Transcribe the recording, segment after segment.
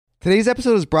Today's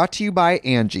episode is brought to you by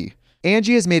Angie.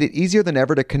 Angie has made it easier than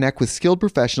ever to connect with skilled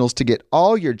professionals to get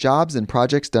all your jobs and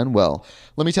projects done well.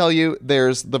 Let me tell you,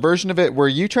 there's the version of it where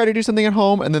you try to do something at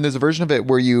home, and then there's a version of it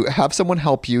where you have someone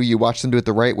help you, you watch them do it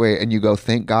the right way, and you go,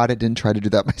 thank God I didn't try to do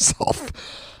that myself.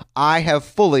 I have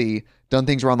fully done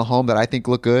things around the home that I think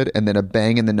look good, and then a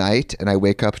bang in the night, and I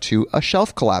wake up to a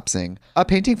shelf collapsing, a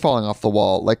painting falling off the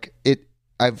wall.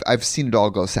 I've seen it all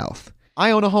go south.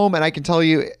 I own a home, and I can tell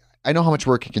you, I know how much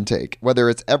work it can take. Whether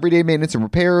it's everyday maintenance and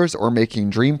repairs or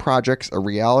making dream projects a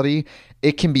reality,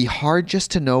 it can be hard just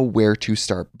to know where to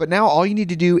start. But now all you need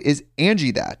to do is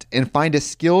Angie that and find a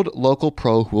skilled local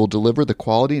pro who will deliver the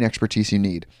quality and expertise you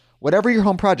need. Whatever your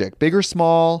home project, big or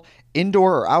small,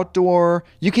 indoor or outdoor,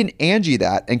 you can Angie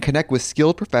that and connect with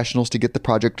skilled professionals to get the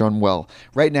project done well.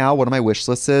 Right now, one of my wish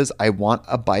lists is I want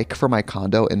a bike for my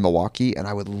condo in Milwaukee, and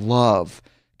I would love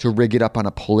to rig it up on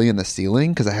a pulley in the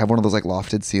ceiling because I have one of those like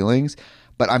lofted ceilings,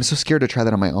 but I'm so scared to try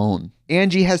that on my own.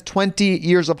 Angie has 20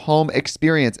 years of home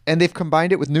experience, and they've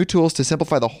combined it with new tools to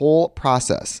simplify the whole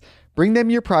process. Bring them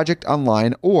your project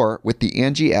online or with the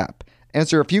Angie app.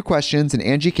 Answer a few questions and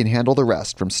Angie can handle the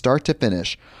rest from start to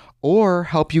finish, or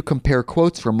help you compare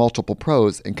quotes from multiple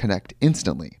pros and connect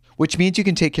instantly, which means you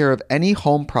can take care of any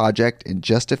home project in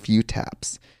just a few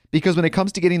taps. Because when it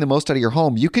comes to getting the most out of your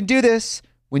home, you can do this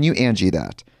when you Angie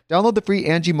that. Download the free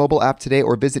Angie mobile app today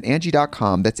or visit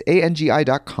Angie.com. That's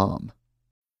ANGI.com.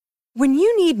 When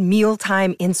you need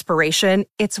mealtime inspiration,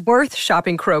 it's worth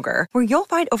shopping Kroger, where you'll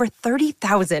find over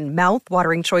 30,000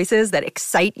 mouth-watering choices that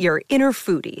excite your inner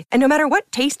foodie. And no matter what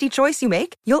tasty choice you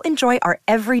make, you'll enjoy our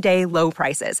everyday low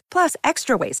prices, plus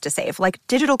extra ways to save, like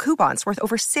digital coupons worth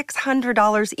over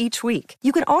 $600 each week.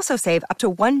 You can also save up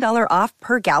to $1 off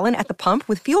per gallon at the pump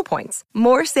with fuel points.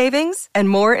 More savings and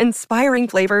more inspiring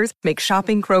flavors make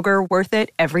shopping Kroger worth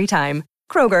it every time.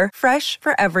 Kroger, fresh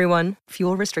for everyone.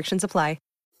 Fuel restrictions apply.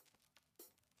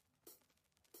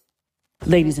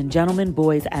 Ladies and gentlemen,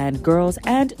 boys and girls,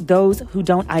 and those who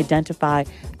don't identify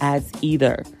as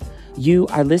either. You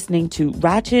are listening to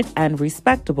Ratchet and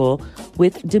Respectable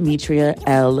with Demetria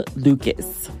L.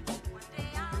 Lucas.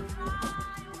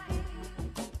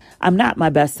 I'm not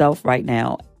my best self right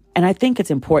now, and I think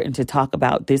it's important to talk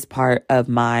about this part of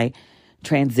my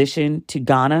transition to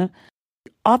Ghana.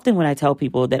 Often when I tell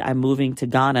people that I'm moving to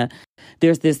Ghana,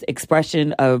 there's this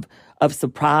expression of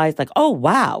surprise, like, oh,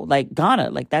 wow, like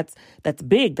Ghana, like that's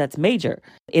big, that's major.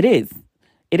 It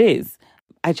is.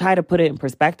 I try to put it in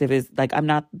perspective is like, I'm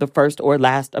not the first or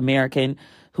last American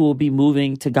who will be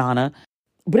moving to Ghana,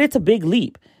 but it's a big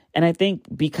leap. And I think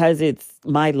because it's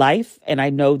my life and I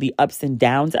know the ups and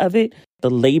downs of it,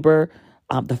 the labor,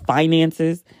 the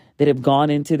finances that have gone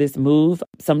into this move,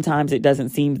 sometimes it doesn't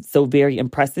seem so very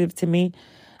impressive to me.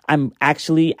 I'm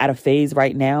actually at a phase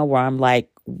right now where I'm like,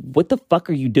 what the fuck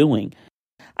are you doing?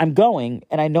 I'm going,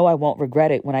 and I know I won't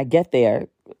regret it when I get there.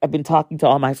 I've been talking to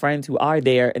all my friends who are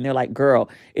there, and they're like, girl,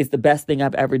 it's the best thing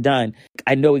I've ever done.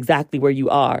 I know exactly where you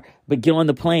are, but get on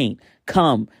the plane.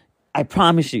 Come. I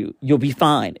promise you, you'll be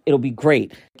fine. It'll be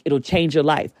great. It'll change your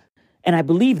life. And I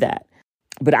believe that.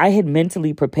 But I had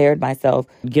mentally prepared myself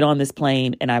to get on this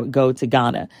plane, and I would go to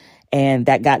Ghana. And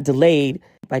that got delayed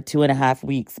by 2.5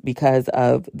 weeks because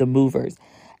of the movers.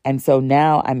 And so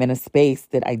now I'm in a space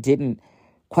that I didn't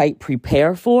quite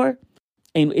prepare for.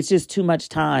 And it's just too much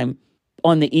time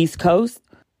on the East Coast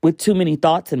with too many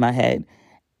thoughts in my head.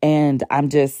 And I'm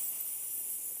just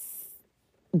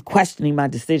questioning my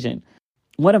decision.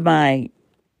 One of my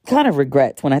kind of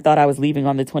regrets when I thought I was leaving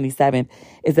on the 27th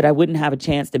is that I wouldn't have a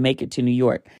chance to make it to New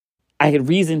York. I had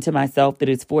reasoned to myself that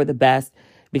it's for the best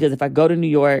because if I go to New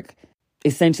York,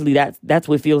 essentially that's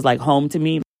what feels like home to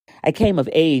me. I came of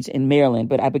age in Maryland,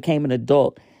 but I became an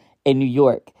adult in New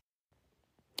York.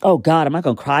 Oh, God, am I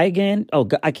going to cry again? Oh,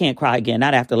 God, I can't cry again.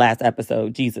 Not after last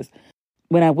episode. Jesus.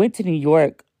 When I went to New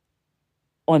York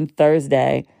on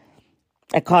Thursday,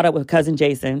 I caught up with cousin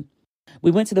Jason.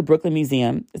 We went to the Brooklyn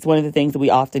Museum. It's one of the things that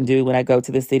we often do when I go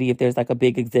to the city if there's like a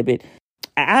big exhibit.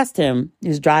 I asked him, he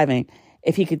was driving,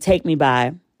 if he could take me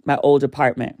by my old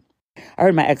apartment. I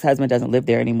heard my ex-husband doesn't live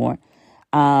there anymore.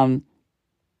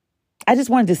 I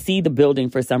just wanted to see the building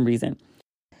for some reason.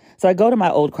 So I go to my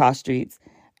old cross streets,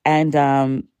 and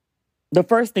the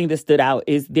first thing that stood out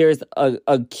is there's a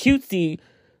cutesy,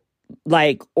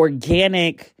 like,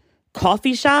 organic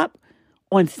coffee shop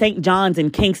on St. John's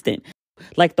in Kingston,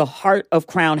 like the heart of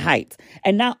Crown Heights.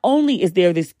 And not only is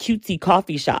there this cutesy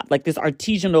coffee shop, like this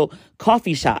artisanal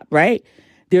coffee shop, right?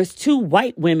 There's 2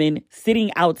 white women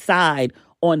sitting outside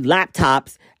on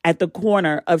laptops at the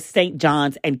corner of St.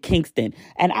 John's and Kingston.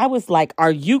 And I was like,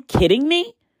 are you kidding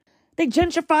me? They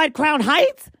gentrified Crown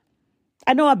Heights?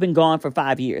 I know I've been gone for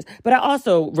 5 years, but I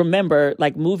also remember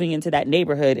like moving into that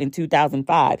neighborhood in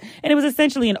 2005, and it was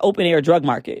essentially an open air drug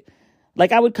market.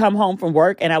 Like I would come home from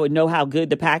work and I would know how good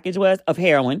the package was of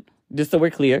heroin, just so we're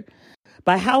clear,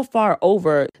 by how far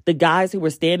over the guys who were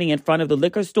standing in front of the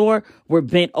liquor store were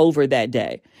bent over that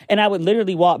day. And I would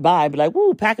literally walk by and be like,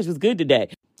 woo, package was good today.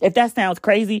 If that sounds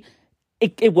crazy,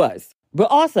 it was. But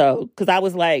also, because I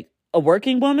was like a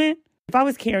working woman, if I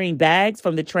was carrying bags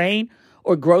from the train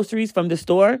or groceries from the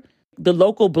store, the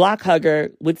local block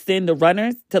hugger would send the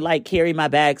runners to like carry my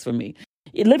bags for me.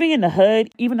 Living in the hood,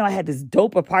 even though I had this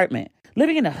dope apartment,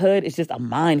 living in the hood is just a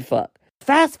mind fuck.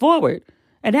 Fast forward,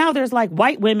 and now there's like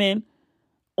white women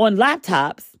on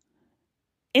laptops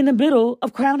in the middle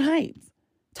of Crown Heights.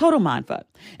 Total mind fuck.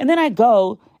 And then I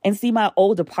go and see my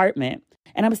old apartment,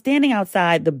 and I'm standing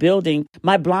outside the building.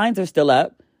 My blinds are still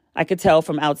up. I could tell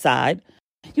from outside.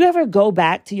 You ever go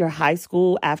back to your high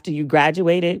school after you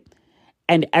graduated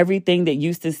and everything that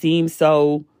used to seem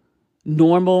so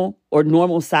normal or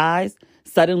normal size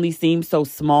suddenly seems so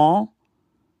small?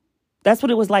 That's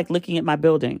what it was like looking at my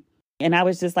building. And I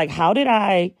was just like, how did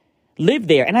I live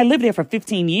there? And I lived there for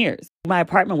 15 years. My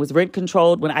apartment was rent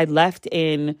controlled. When I left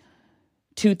in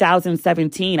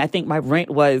 2017, I think my rent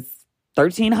was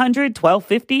 $1,300,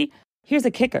 $1,250. Here's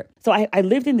a kicker. So I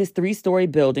lived in this 3-story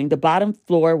building. The bottom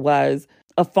floor was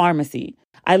a pharmacy.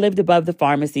 I lived above the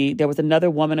pharmacy. There was another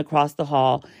woman across the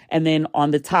hall. And then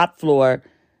on the top floor,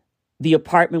 the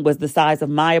apartment was the size of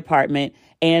my apartment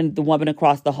and the woman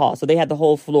across the hall. So they had the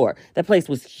whole floor. That place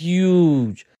was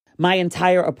huge. My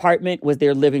entire apartment was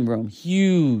their living room.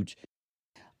 Huge.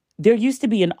 There used to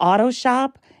be an auto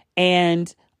shop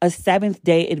and a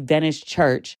Seventh-day Adventist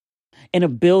church in a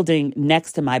building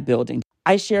next to my building.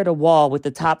 I shared a wall with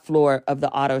the top floor of the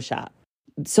auto shop.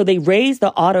 So they raised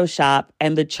the auto shop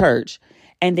and the church,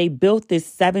 and they built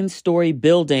this 7-story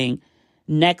building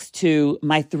next to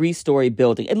my 3-story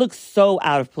building. It looks so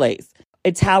out of place.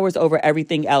 It towers over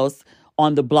everything else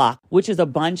on the block, which is a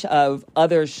bunch of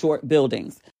other short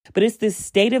buildings. But it's this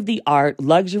state-of-the-art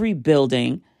luxury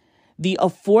building. The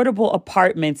affordable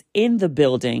apartments in the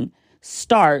building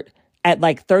start at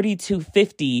like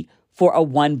 $3,250 for a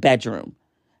 1-bedroom.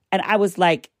 And I was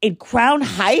like, in Crown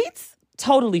Heights?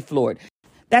 Totally floored.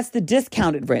 That's the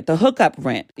discounted rent, the hookup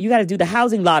rent. You got to do the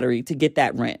housing lottery to get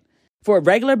that rent. For a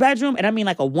regular bedroom, and I mean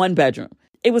like a 1-bedroom,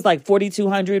 it was like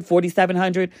 $4,200,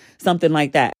 $4,700, something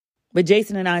like that. But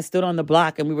Jason and I stood on the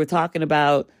block and we were talking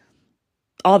about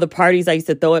all the parties I used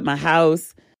to throw at my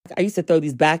house. I used to throw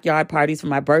these backyard parties for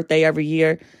my birthday every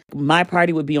year. My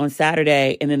party would be on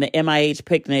Saturday, and then the MIH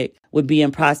picnic would be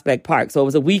in Prospect Park. So it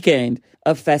was a weekend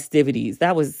of festivities.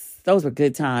 Those were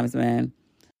good times, man.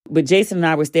 But Jason and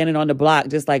I were standing on the block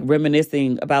just like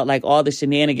reminiscing about like all the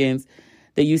shenanigans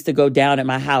that used to go down at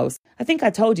my house. I think I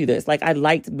told you this. Like I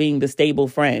liked being the stable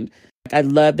friend. I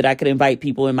loved that I could invite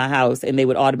people in my house and they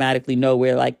would automatically know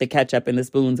where like the ketchup and the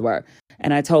spoons were.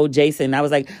 And I told Jason, I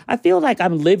was like, I feel like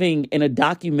I'm living in a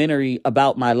documentary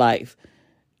about my life.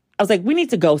 I was like, we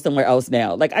need to go somewhere else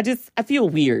now. Like, I feel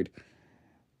weird.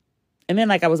 And then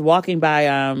like I was walking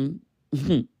by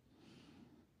the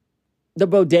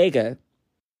bodega.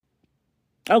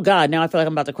 Oh God, now I feel like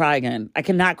I'm about to cry again. I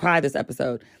cannot cry this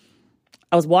episode.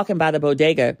 I was walking by the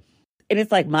bodega, and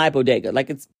it's like my bodega. Like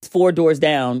it's 4 doors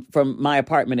down from my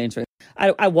apartment entrance.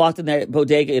 I walked in that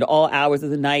bodega at all hours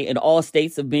of the night, in all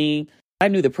states of being. I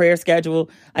knew the prayer schedule.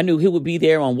 I knew who would be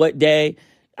there on what day.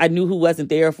 I knew who wasn't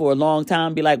there for a long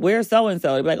time. Be like, where's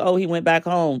so-and-so? They'd be like, oh, he went back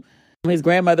home. His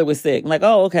grandmother was sick. I'm like,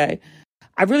 oh, okay.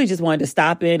 I really just wanted to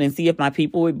stop in and see if my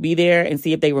people would be there and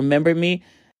see if they remembered me.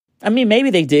 I mean, maybe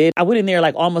they did. I went in there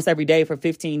like almost every day for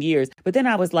 15 years. But then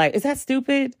I was like, is that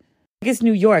stupid? It's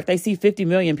New York. They see 50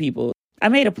 million people. I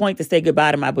made a point to say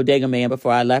goodbye to my bodega man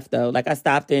before I left, though. Like I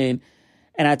stopped in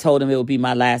and I told him it would be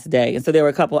my last day. And so there were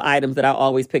a couple items that I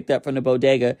always picked up from the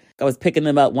bodega. I was picking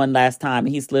them up one last time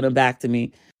and he slid them back to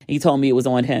me. He told me it was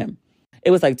on him. It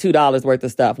was like $2 worth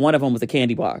of stuff. One of them was a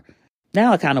candy bar.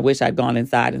 Now I kind of wish I'd gone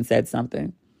inside and said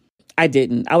something. I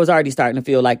didn't. I was already starting to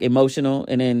feel like emotional.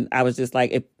 And then I was just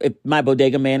like, if my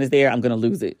bodega man is there, I'm going to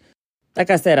lose it. Like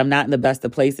I said, I'm not in the best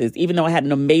of places, even though I had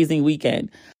an amazing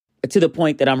weekend, to the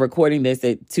point that I'm recording this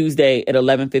at Tuesday at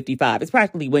 11:55. It's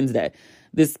practically Wednesday.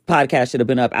 This podcast should have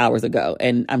been up hours ago,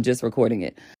 and I'm just recording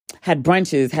it. Had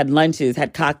brunches, had lunches,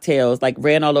 had cocktails, like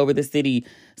ran all over the city,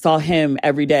 saw him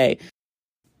every day.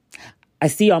 I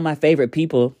see all my favorite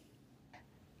people.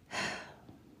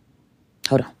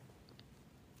 Hold on.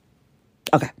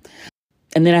 Okay.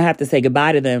 And then I have to say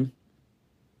goodbye to them,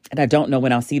 and I don't know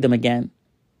when I'll see them again.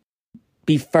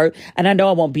 And I know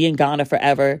I won't be in Ghana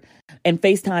forever, and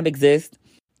FaceTime exists.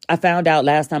 I found out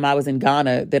last time I was in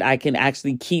Ghana that I can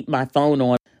actually keep my phone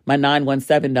on my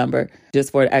 917 number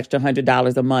just for an extra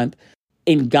 $100 a month.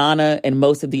 In Ghana and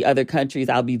most of the other countries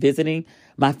I'll be visiting,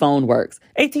 my phone works.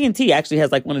 AT&T actually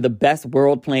has like one of the best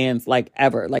world plans like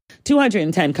ever, like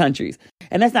 210 countries.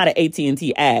 And that's not an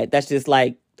AT&T ad. That's just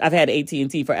like, I've had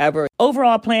AT&T forever.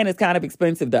 Overall plan is kind of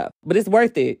expensive though, but it's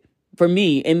worth it for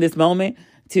me in this moment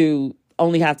to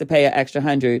only have to pay an extra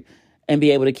 $100 and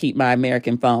be able to keep my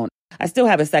American phone. I still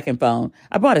have a second phone.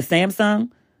 I bought a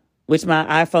Samsung, which my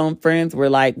iPhone friends were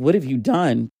like, what have you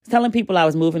done? Telling people I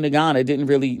was moving to Ghana didn't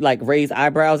really like raise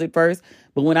eyebrows at first.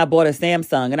 But when I bought a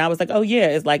Samsung and I was like, oh yeah,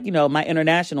 it's like, my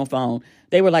international phone.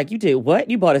 They were like, you did what?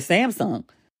 You bought a Samsung.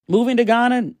 Moving to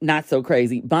Ghana, not so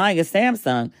crazy. Buying a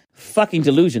Samsung, fucking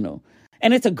delusional.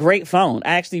 And it's a great phone.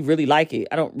 I actually really like it.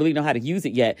 I don't really know how to use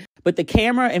it yet. But the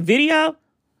camera and video,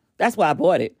 that's why I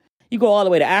bought it. You go all the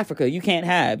way to Africa, you can't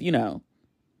have,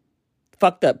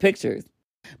 fucked up pictures.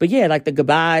 But yeah, like the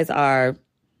goodbyes are,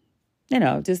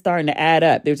 just starting to add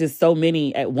up. There's just so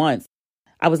many at once.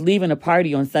 I was leaving a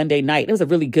party on Sunday night. It was a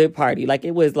really good party. Like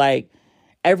it was like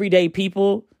everyday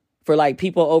people for like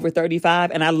people over 35.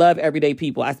 And I love everyday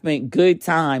people. I spent good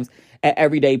times at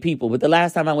Everyday People. But the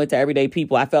last time I went to Everyday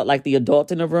People, I felt like the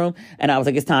adult in the room. And I was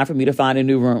like, it's time for me to find a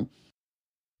new room.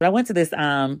 But I went to this,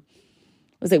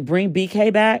 was it Bring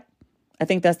BK Back? I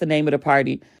think that's the name of the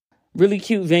party. Really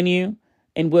cute venue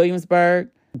in Williamsburg.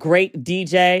 Great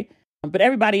DJ. But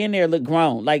everybody in there looked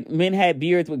grown. Like men had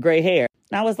beards with gray hair.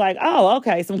 And I was like, oh,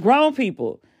 okay. Some grown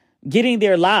people getting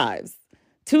their lives.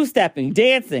 Two-stepping,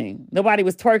 dancing. Nobody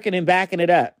was twerking and backing it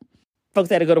up. Folks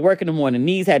had to go to work in the morning.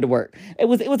 Knees had to work. It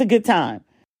was a good time.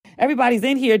 Everybody's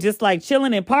in here just like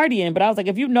chilling and partying. But I was like,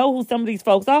 if you know who some of these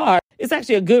folks are, it's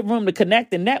actually a good room to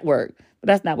connect and network. But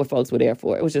that's not what folks were there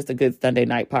for. It was just a good Sunday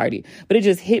night party. But it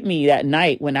just hit me that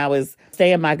night when I was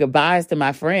saying my goodbyes to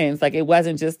my friends. Like it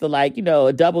wasn't just the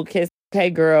a double kiss. Hey,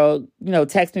 girl,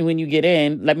 text me when you get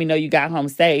in. Let me know you got home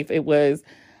safe. It was,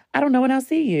 I don't know when I'll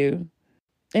see you.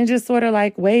 And just sort of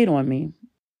like weighed on me.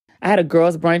 I had a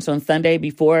girls' brunch on Sunday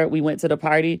before we went to the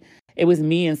party. It was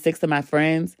me and 6 of my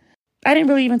friends. I didn't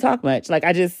really even talk much. Like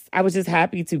I was just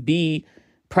happy to be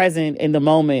present in the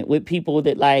moment with people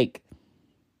that are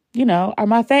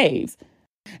my faves.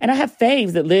 And I have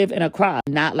faves that live in Accra.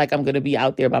 Not like I'm going to be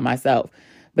out there by myself.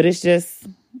 But it's just,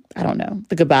 I don't know.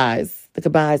 The goodbyes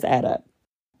add up.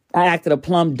 I acted a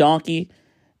plumb donkey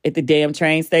at the damn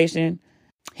train station.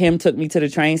 Him took me to the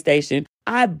train station.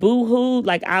 I boo-hooed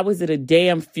like I was at a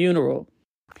damn funeral.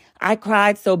 I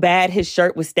cried so bad his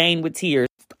shirt was stained with tears.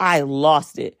 I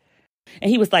lost it. And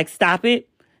he was like, stop it.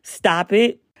 Stop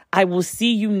it. I will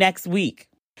see you next week.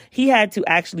 He had to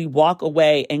actually walk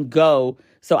away and go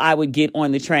so I would get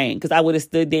on the train because I would have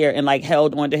stood there and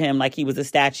held onto him like he was a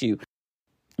statue.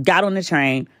 Got on the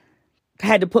train.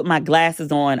 Had to put my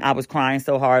glasses on. I was crying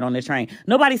so hard on the train.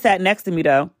 Nobody sat next to me,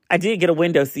 though. I did get a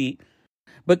window seat,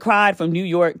 but cried from New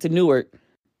York to Newark.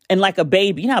 And like a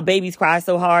baby, you know how babies cry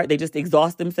so hard, they just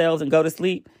exhaust themselves and go to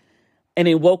sleep? And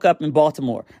then woke up in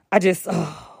Baltimore. I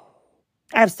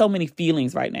have so many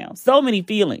feelings right now. So many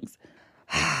feelings.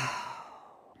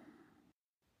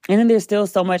 And then there's still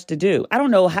so much to do. I don't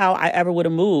know how I ever would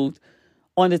have moved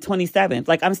on the 27th.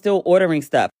 Like, I'm still ordering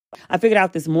stuff. I figured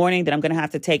out this morning that I'm going to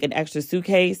have to take an extra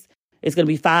suitcase. It's going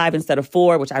to be 5 instead of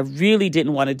 4, which I really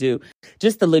didn't want to do.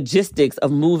 Just the logistics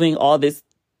of moving all this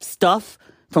stuff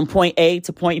from point A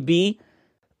to point B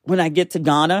when I get to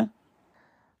Ghana.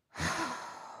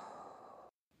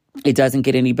 It doesn't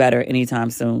get any better anytime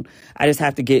soon. I just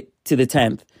have to get to the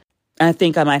 10th. I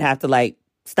think I might have to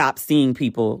stop seeing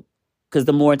people because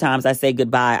the more times I say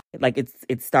goodbye,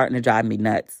 it's starting to drive me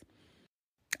nuts.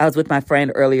 I was with my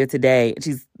friend earlier today.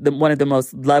 She's one of the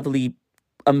most lovely,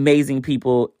 amazing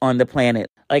people on the planet.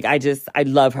 I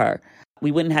love her.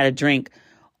 We went and had a drink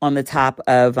on the top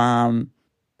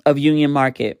of Union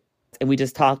Market, and we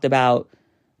just talked about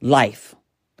life.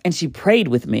 And she prayed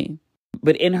with me.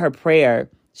 But in her prayer,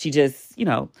 she just,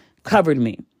 covered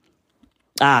me.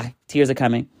 Tears are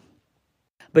coming.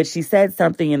 But she said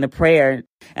something in the prayer,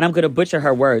 and I'm going to butcher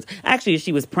her words. Actually, as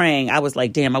she was praying, I was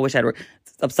like, damn, I wish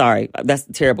I'm sorry. That's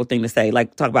a terrible thing to say.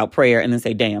 Talk about prayer and then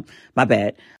say, damn, my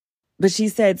bad. But she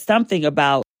said something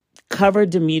about cover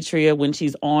Demetria when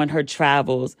she's on her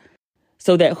travels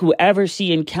so that whoever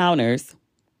she encounters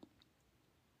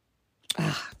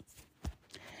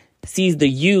sees the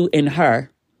you in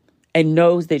her and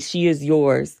knows that she is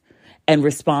yours and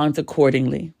responds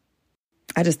accordingly.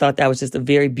 I just thought that was just a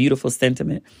very beautiful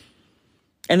sentiment.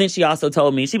 And then she also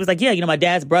told me, she was like, yeah, my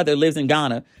dad's brother lives in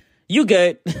Ghana. You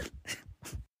good?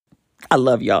 I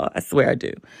love y'all. I swear I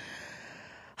do.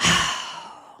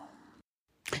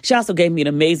 She also gave me an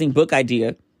amazing book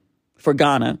idea for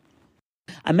Ghana.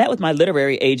 I met with my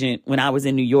literary agent when I was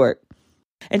in New York,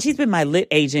 and she's been my lit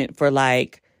agent for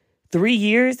like 3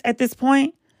 years at this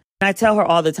point. And I tell her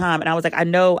all the time, and I was like, I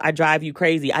know I drive you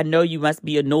crazy. I know you must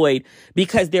be annoyed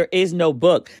because there is no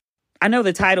book. I know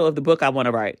the title of the book I want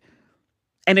to write,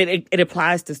 and it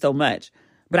applies to so much,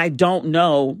 but I don't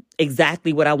know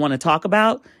exactly what I want to talk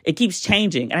about. It keeps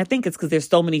changing, and I think it's because there's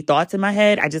so many thoughts in my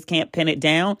head. I just can't pin it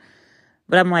down.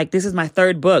 But I'm like, this is my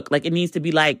third book. Like, it needs to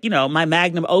be like, my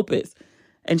magnum opus.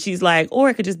 And she's like, or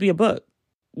it could just be a book.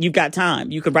 You've got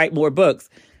time. You could write more books.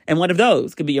 And one of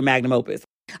those could be your magnum opus.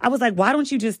 I was like, why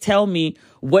don't you just tell me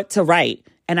what to write?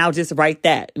 And I'll just write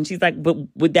that. And she's like, but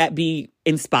would that be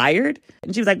inspired?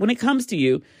 And she was like, when it comes to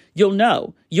you, you'll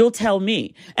know. You'll tell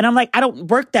me. And I'm like, I don't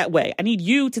work that way. I need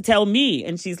you to tell me.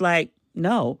 And she's like,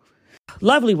 no.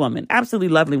 Lovely woman. Absolutely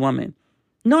lovely woman.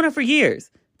 Known her for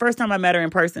years. First time I met her in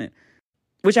person,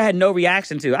 which I had no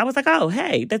reaction to. I was like, oh,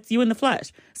 hey, that's you in the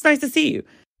flesh. It's nice to see you.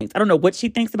 I don't know what she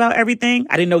thinks about everything.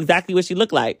 I didn't know exactly what she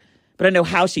looked like, but I know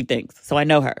how she thinks. So I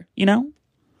know her,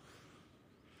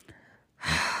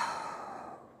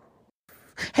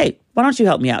 Hey, why don't you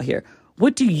help me out here?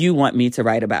 What do you want me to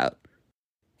write about?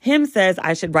 Him says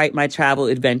I should write my travel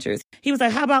adventures. He was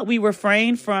like, how about we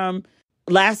refrain from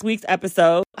last week's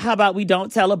episode? How about we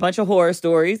don't tell a bunch of horror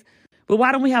stories? But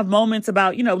why don't we have moments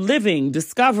about, living,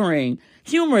 discovering,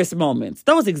 humorous moments?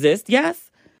 Those exist, yes?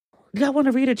 Do I want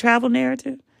to read a travel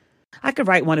narrative? I could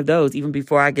write one of those even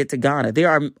before I get to Ghana.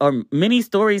 There are many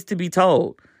stories to be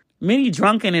told. Many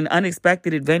drunken and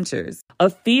unexpected adventures. A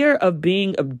fear of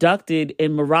being abducted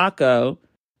in Morocco.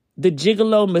 The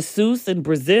gigolo masseuse in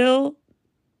Brazil.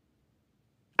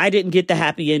 I didn't get the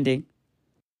happy ending.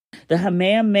 The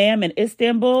hammam ma'am in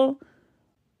Istanbul,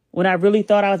 when I really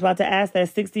thought I was about to ask that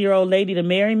 60-year-old lady to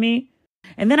marry me.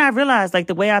 And then I realized,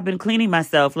 the way I've been cleaning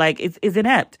myself, it's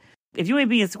inept. If you ain't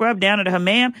being scrubbed down at a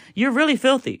hammam, you're really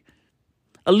filthy.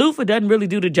 A loofah doesn't really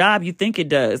do the job you think it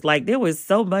does. There was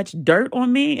so much dirt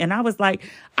on me, and I was like,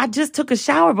 I just took a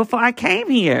shower before I came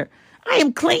here. I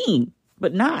am clean,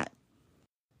 but not.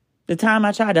 The time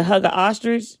I tried to hug an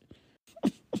ostrich,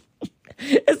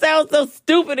 it sounds so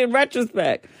stupid in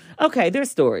retrospect. Okay, there's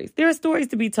stories. There are stories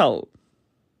to be told.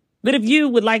 But if you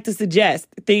would like to suggest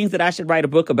things that I should write a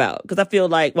book about, because I feel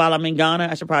like while I'm in Ghana,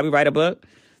 I should probably write a book,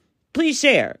 please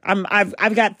share.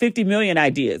 I've got 50 million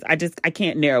ideas. I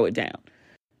can't narrow it down.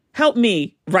 Help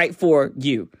me write for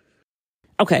you.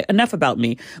 Okay, enough about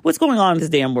me. What's going on in this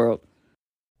damn world?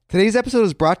 Today's episode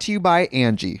is brought to you by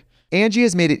Angie. Angie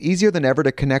has made it easier than ever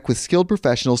to connect with skilled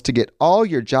professionals to get all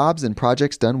your jobs and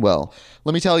projects done well.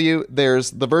 Let me tell you,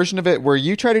 there's the version of it where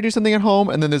you try to do something at home,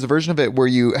 and then there's a version of it where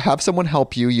you have someone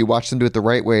help you, you watch them do it the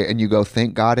right way, and you go,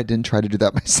 thank God I didn't try to do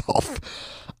that myself.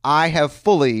 I have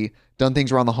fully done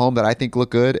things around the home that I think look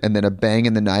good, and then a bang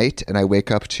in the night, and I wake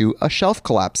up to a shelf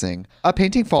collapsing, a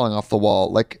painting falling off the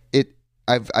wall.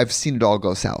 I've seen it all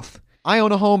go south. I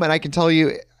own a home, and I can tell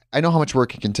you, I know how much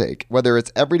work it can take. Whether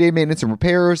it's everyday maintenance and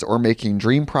repairs or making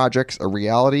dream projects a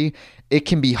reality, it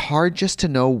can be hard just to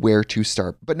know where to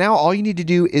start. But now all you need to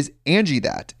do is Angie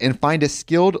that and find a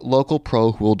skilled local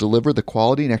pro who will deliver the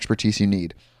quality and expertise you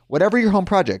need. Whatever your home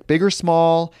project, big or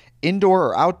small, indoor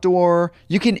or outdoor,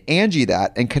 you can Angie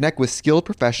that and connect with skilled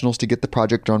professionals to get the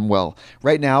project done well.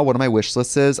 Right now, one of my wish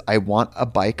lists is I want a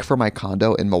bike for my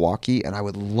condo in Milwaukee, and I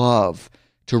would love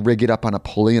to rig it up on a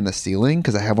pulley in the ceiling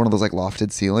because I have one of those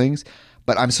lofted ceilings,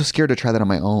 but I'm so scared to try that on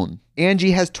my own.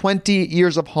 Angie has 20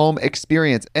 years of home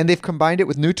experience, and they've combined it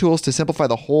with new tools to simplify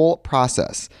the whole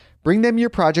process. Bring them your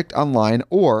project online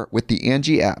or with the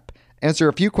Angie app. Answer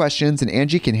a few questions and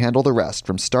Angie can handle the rest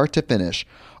from start to finish,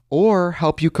 or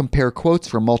help you compare quotes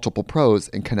from multiple pros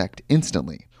and connect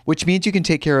instantly, which means you can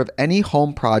take care of any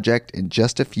home project in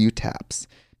just a few taps.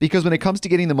 Because when it comes to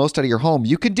getting the most out of your home,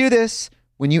 you can do this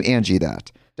when you Angie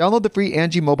that. Download the free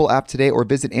Angie mobile app today or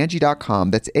visit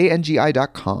Angie.com. That's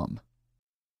ANGI.com.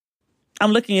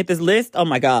 I'm looking at this list. Oh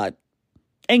my God.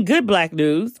 And good Black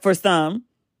news for some.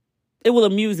 It will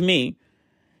amuse me.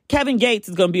 Kevin Gates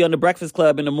is going to be on The Breakfast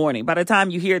Club in the morning. By the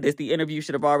time you hear this, the interview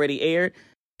should have already aired.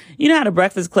 You know how The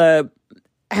Breakfast Club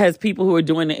has people who are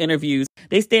doing the interviews.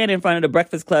 They stand in front of The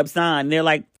Breakfast Club sign. And they're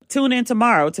like, tune in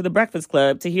tomorrow to The Breakfast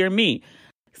Club to hear me.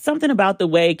 Something about the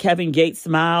way Kevin Gates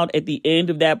smiled at the end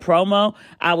of that promo,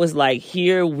 I was like,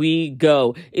 here we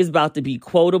go. It's about to be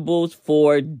quotables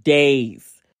for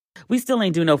days. We still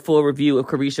ain't do no full review of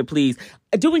Carisha Please.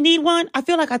 Do we need one? I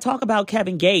feel like I talk about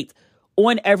Kevin Gates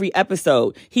on every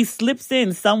episode. He slips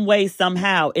in some way,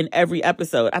 somehow in every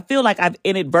episode. I feel like I've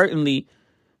inadvertently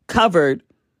covered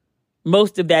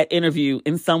most of that interview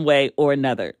in some way or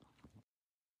another.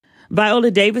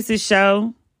 Viola Davis's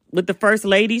show with the First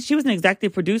Lady, she was an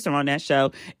executive producer on that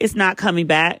show. It's not coming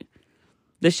back.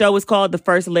 The show was called The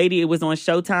First Lady. It was on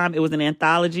Showtime. It was an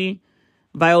anthology.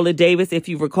 Viola Davis, if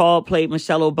you recall, played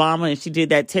Michelle Obama, and she did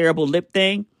that terrible lip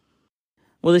thing.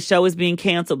 Well, the show is being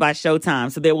canceled by Showtime,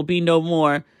 so there will be no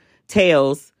more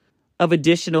tales of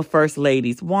additional First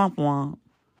Ladies. Womp womp.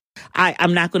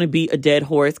 I'm not going to beat a dead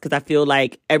horse because I feel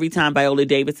like every time Viola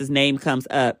Davis's name comes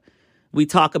up, we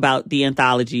talk about the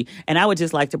anthology, and I would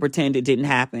just like to pretend it didn't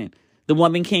happen. The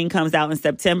Woman King comes out in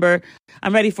September.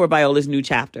 I'm ready for Viola's new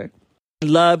chapter. I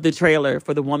love the trailer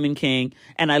for The Woman King,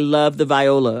 and I love the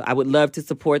Viola. I would love to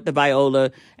support the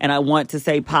Viola, and I want to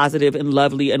say positive and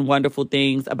lovely and wonderful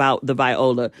things about the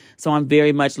Viola. So I'm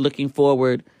very much looking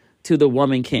forward to The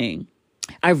Woman King.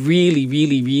 I really,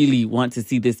 really, really want to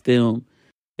see this film.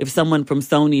 If someone from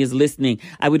Sony is listening,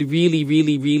 I would really,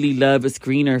 really, really love a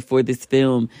screener for this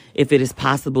film. If it is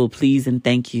possible, please and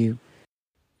thank you.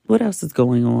 What else is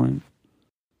going on?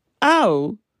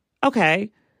 Oh, okay.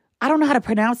 I don't know how to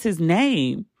pronounce his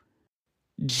name.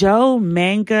 Joe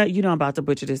Manga. You know I'm about to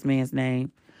butcher this man's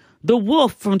name. The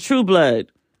Wolf from True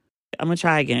Blood. I'm going to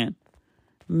try again.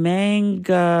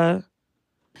 Manganiello.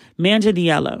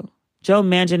 Joe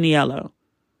Manganiello.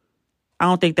 I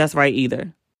don't think that's right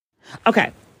either.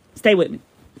 Okay, stay with me.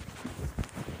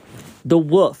 The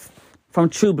Wolf from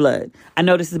True Blood. I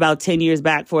know this is about 10 years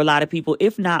back for a lot of people,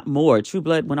 if not more. True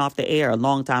Blood went off the air a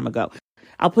long time ago.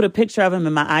 I'll put a picture of him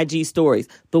in my IG stories.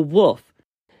 The Wolf.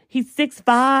 He's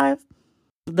 6'5".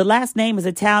 The last name is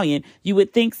Italian. You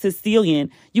would think Sicilian.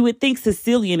 You would think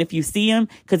Sicilian if you see him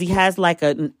because he has like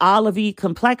an olivey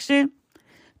complexion.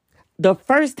 The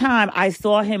first time I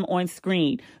saw him on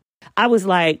screen, I was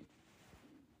like,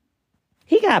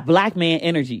 he got black man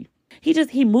energy.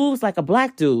 He moves like a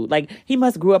black dude. Like he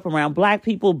must grew up around black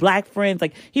people, black friends.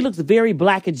 Like he looks very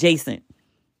black adjacent.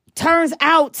 Turns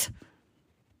out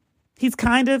he's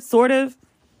kind of, sort of,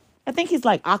 I think he's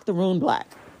like octoroon black.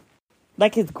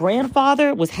 Like his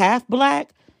grandfather was half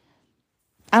black.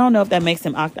 I don't know if that makes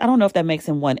him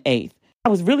 1/8. I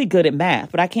was really good at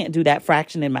math, but I can't do that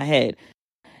fraction in my head.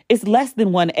 It's less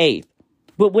than 1/8.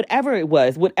 But whatever it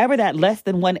was, whatever that less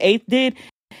than 1/8 did,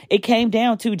 it came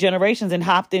down 2 generations and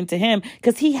hopped into him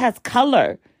because he has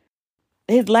color.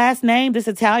 His last name, this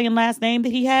Italian last name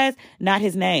that he has, not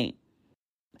his name.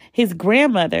 His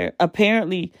grandmother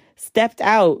apparently stepped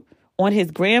out on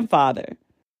his grandfather.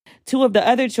 2 of the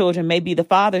other children may be the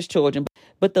father's children,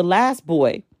 but the last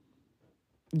boy,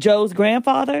 Joe's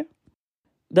grandfather,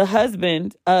 the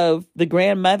husband of the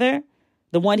grandmother,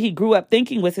 the one he grew up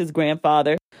thinking was his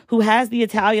grandfather, who has the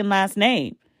Italian last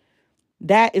name,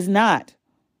 that is not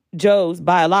Joe's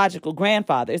biological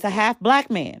grandfather. It's a half black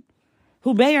man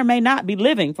who may or may not be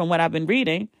living from what I've been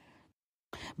reading.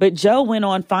 But Joe went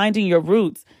on Finding Your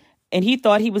Roots and he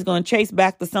thought he was going to chase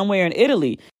back to somewhere in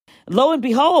Italy. Lo and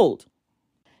behold,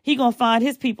 he going to find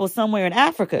his people somewhere in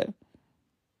Africa.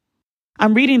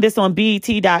 I'm reading this on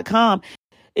BET.com.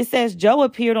 It says Joe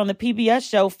appeared on the PBS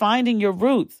show Finding Your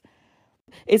Roots.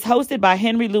 It's hosted by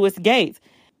Henry Louis Gates.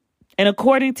 And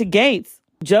according to Gates,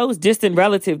 Joe's distant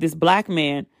relative, this black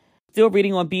man, still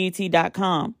reading on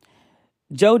BET.com,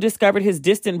 Joe discovered his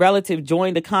distant relative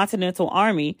joined the Continental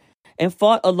Army and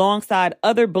fought alongside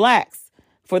other blacks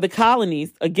for the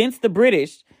colonies against the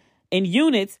British in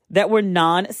units that were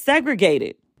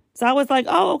non-segregated. So I was like,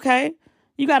 oh, okay.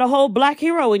 You got a whole black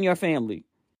hero in your family.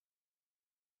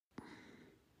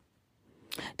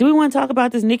 Do we want to talk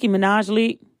about this Nicki Minaj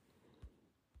leak?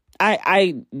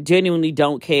 I genuinely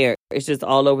don't care. It's just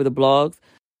all over the blogs.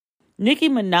 Nicki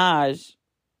Minaj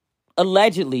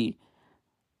allegedly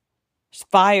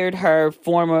fired her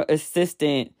former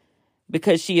assistant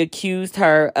because she accused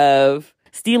her of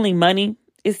stealing money,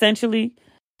 essentially.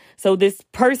 So this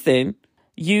person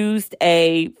used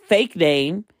a fake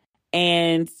name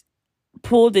and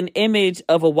pulled an image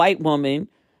of a white woman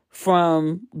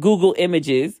from Google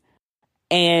Images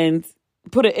and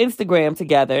put an Instagram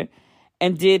together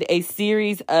and did a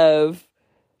series of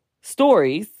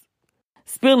stories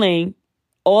spilling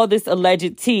all this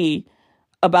alleged tea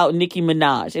about Nicki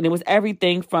Minaj. And it was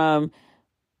everything from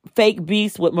fake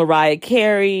beefs with Mariah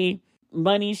Carey,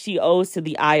 money she owes to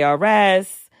the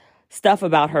IRS, stuff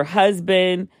about her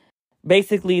husband.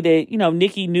 Basically that,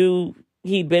 Nicki knew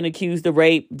he'd been accused of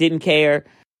rape, didn't care,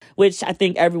 which I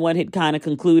think everyone had kind of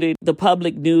concluded. The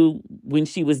public knew when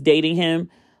she was dating him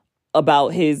about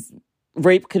his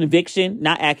rape conviction,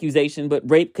 not accusation, but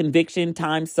rape conviction,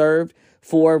 time served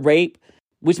for rape,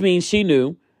 which means she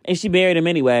knew. And she married him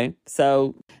anyway.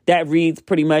 So that reads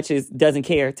pretty much as doesn't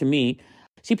care to me.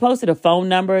 She posted a phone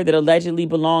number that allegedly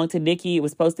belonged to Nicki. It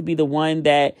was supposed to be the one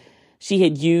that she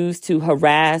had used to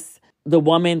harass the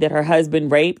woman that her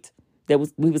husband raped, he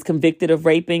was convicted of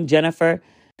raping, Jennifer.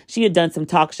 She had done some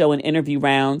talk show and interview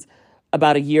rounds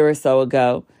about a year or so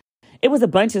ago. It was a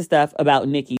bunch of stuff about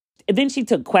Nicki. And then she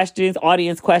took questions,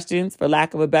 audience questions, for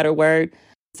lack of a better word.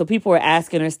 So people were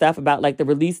asking her stuff about like the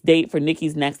release date for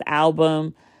Nicki's next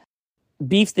album,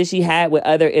 beefs that she had with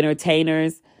other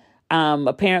entertainers.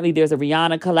 Apparently there's a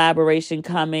Rihanna collaboration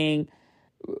coming.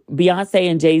 Beyonce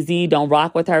and Jay-Z don't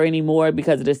rock with her anymore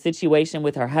because of the situation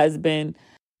with her husband.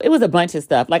 It was a bunch of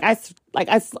stuff.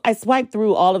 I swiped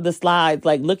through all of the slides,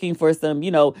 like looking for some,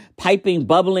 piping,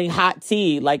 bubbling hot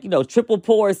tea, like, triple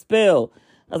pour spill.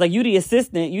 I was like, you the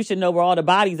assistant, you should know where all the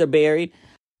bodies are buried.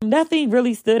 Nothing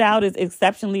really stood out as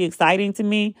exceptionally exciting to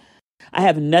me. I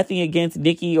have nothing against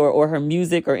Nicki or her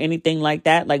music or anything like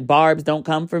that. Like, barbs don't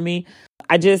come for me.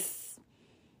 I just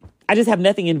have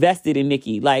nothing invested in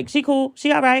Nicki. Like, she cool.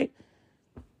 She all right.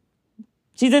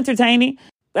 She's entertaining.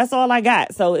 That's all I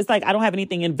got. So it's like I don't have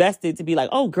anything invested to be like,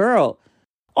 oh, girl.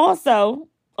 Also,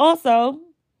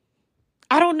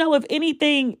 I don't know if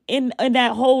anything in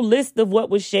that whole list of what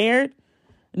was shared,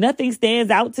 nothing stands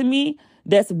out to me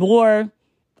that's more,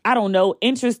 I don't know,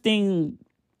 interesting,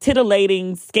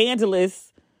 titillating,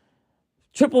 scandalous,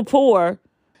 triple pour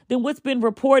than what's been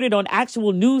reported on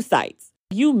actual news sites.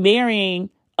 You marrying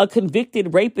a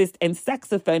convicted rapist and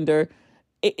sex offender,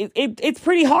 it's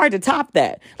pretty hard to top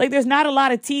that. Like, there's not a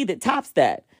lot of tea that tops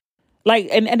that. Like,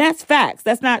 and that's facts.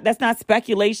 That's not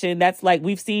speculation. That's like,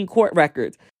 we've seen court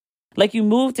records. Like, you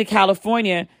moved to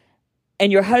California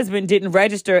and your husband didn't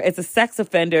register as a sex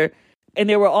offender, and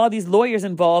there were all these lawyers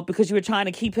involved because you were trying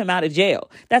to keep him out of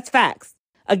jail. That's facts.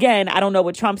 Again, I don't know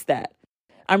what trumps that.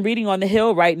 I'm reading on the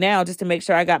Hill right now just to make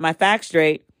sure I got my facts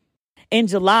straight. In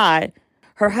July,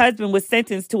 her husband was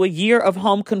sentenced to a year of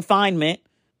home confinement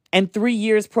and 3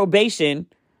 years probation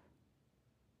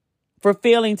for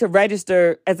failing to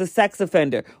register as a sex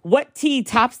offender. What tea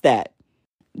tops that?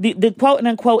 The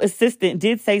quote-unquote assistant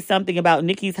did say something about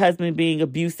Nicki's husband being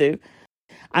abusive.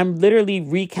 I'm literally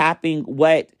recapping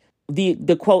what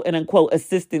the quote-unquote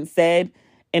assistant said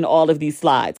in all of these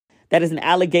slides. That is an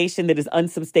allegation that is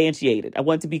unsubstantiated. I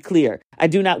want to be clear. I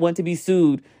do not want to be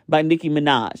sued by Nicki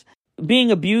Minaj.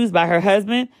 Being abused by her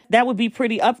husband, that would be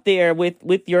pretty up there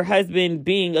with your husband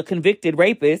being a convicted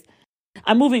rapist.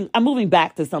 I'm moving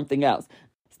back to something else.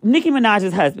 Nicki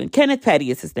Minaj's husband, Kenneth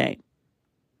Petty is his name.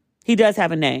 He does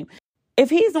have a name. If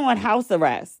he's on house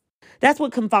arrest, that's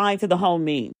what confined to the home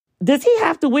means. Does he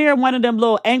have to wear one of them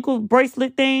little ankle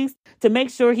bracelet things to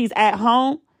make sure he's at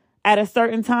home at a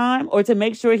certain time, or to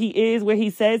make sure he is where he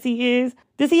says he is?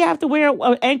 Does he have to wear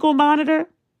an ankle monitor?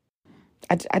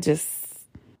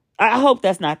 I hope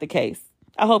that's not the case.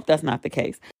 I hope that's not the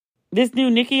case. This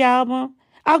new Nicki album,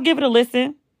 I'll give it a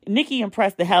listen. Nicki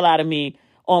impressed the hell out of me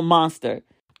on Monster.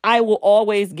 I will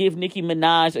always give Nicki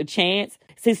Minaj a chance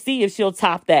to see if she'll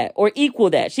top that or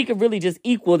equal that. She could really just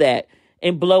equal that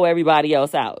and blow everybody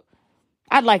else out.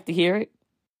 I'd like to hear it.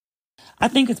 I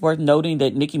think it's worth noting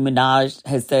that Nicki Minaj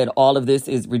has said all of this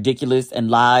is ridiculous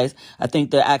and lies. I think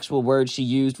the actual word she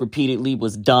used repeatedly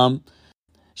was dumb.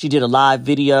 She did a live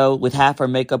video with half her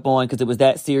makeup on because it was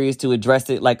that serious to address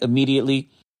it like immediately,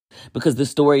 because the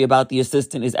story about the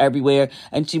assistant is everywhere.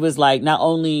 And she was like, not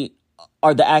only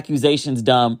are the accusations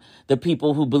dumb, the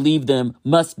people who believe them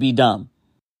must be dumb.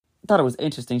 I thought it was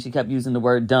interesting. She kept using the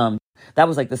word dumb. That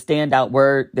was like the standout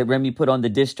word that Remy put on the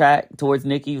diss track towards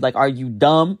Nicki. Like, are you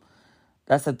dumb?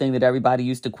 That's the thing that everybody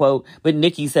used to quote. But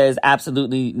Nicki says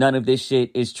absolutely none of this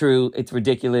shit is true. It's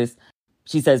ridiculous.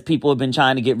 She says people have been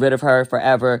trying to get rid of her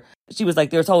forever. She was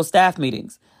like, there's whole staff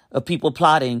meetings of people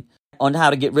plotting on how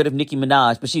to get rid of Nicki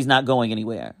Minaj, but she's not going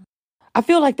anywhere. I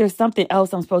feel like there's something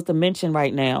else I'm supposed to mention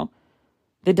right now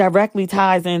that directly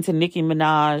ties into Nicki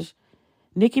Minaj.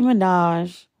 Nicki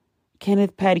Minaj,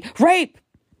 Kenneth Petty. Rape!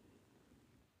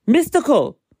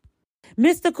 Mystical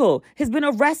has been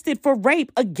arrested for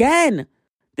rape again.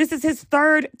 This is his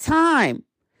third time.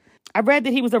 I read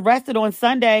that he was arrested on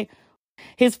Sunday.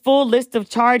 His full list of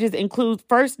charges includes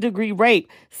first-degree rape,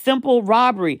 simple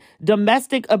robbery,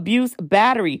 domestic abuse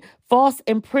battery, false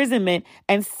imprisonment,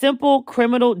 and simple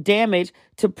criminal damage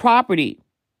to property.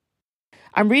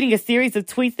 I'm reading a series of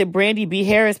tweets that Brandy B.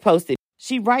 Harris posted.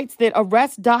 She writes that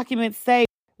arrest documents say,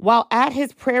 while at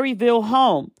his Prairieville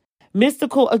home,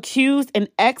 Mystical accused an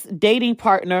ex-dating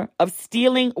partner of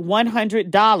stealing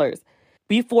 $100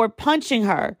 before punching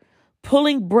her,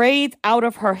 pulling braids out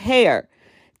of her hair,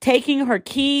 taking her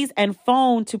keys and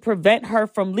phone to prevent her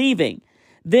from leaving.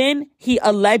 Then he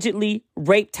allegedly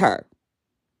raped her.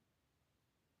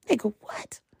 Nigga,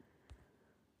 what?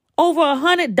 Over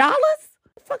 $100? What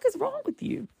the fuck is wrong with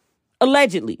you?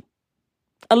 Allegedly.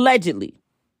 Allegedly.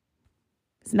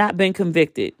 He's not been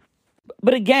convicted.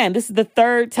 But again, this is the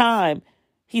third time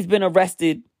he's been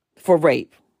arrested for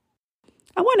rape.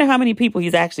 I wonder how many people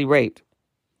he's actually raped.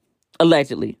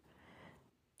 Allegedly.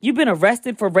 You've been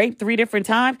arrested for rape 3 different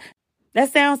times?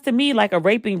 That sounds to me like a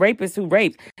raping rapist who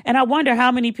raped. And I wonder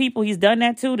how many people he's done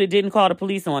that to that didn't call the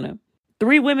police on him.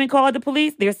 3 women called the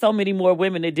police. There's so many more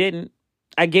women that didn't.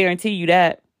 I guarantee you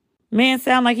that. Man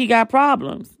sound like he got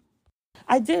problems.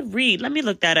 I did read. Let me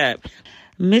look that up.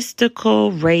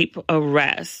 Mystical rape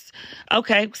arrest.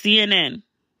 Okay, CNN.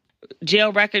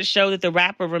 Jail records show that the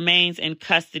rapper remains in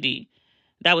custody.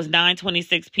 That was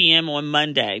 9:26 p.m. on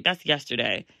Monday. That's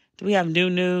yesterday. Do we have new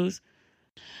news?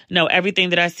 No, everything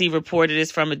that I see reported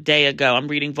is from a day ago. I'm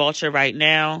reading Vulture right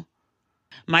now.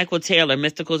 Michael Taylor,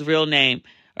 Mystical's real name,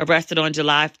 arrested on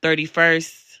July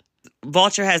 31st.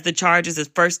 Vulture has the charges of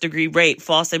first-degree rape,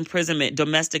 false imprisonment,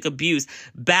 domestic abuse,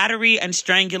 battery and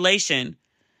strangulation,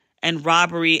 and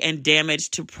robbery and damage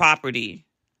to property.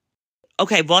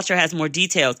 Okay, Vulture has more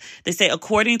details. They say,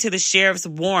 according to the sheriff's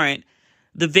warrant,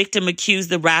 the victim accused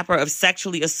the rapper of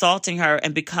sexually assaulting her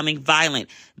and becoming violent,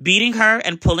 beating her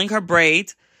and pulling her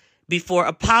braids before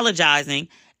apologizing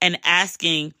and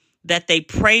asking that they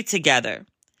pray together.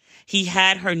 He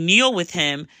had her kneel with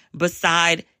him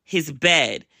beside his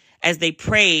bed as they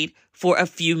prayed for a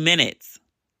few minutes.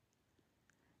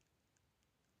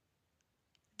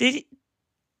 Did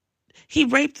he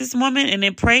rape this woman and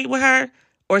then prayed with her?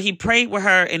 Or he prayed with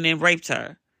her and then raped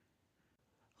her?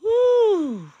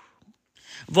 Woo.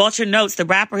 Vulture notes the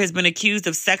rapper has been accused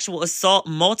of sexual assault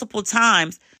multiple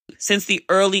times since the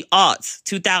early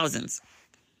 2000s.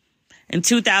 In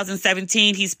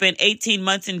 2017, he spent 18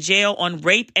 months in jail on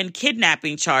rape and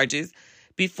kidnapping charges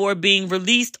before being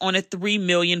released on a $3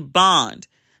 million bond.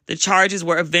 The charges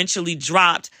were eventually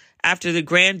dropped after the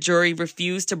grand jury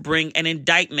refused to bring an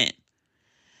indictment.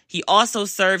 He also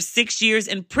served 6 years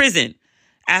in prison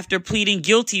after pleading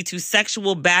guilty to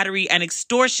sexual battery and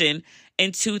extortion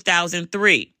in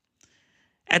 2003.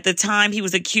 At the time, he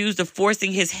was accused of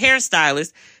forcing his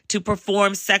hairstylist to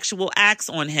perform sexual acts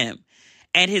on him.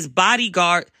 And his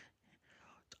bodyguard,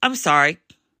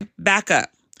 back up.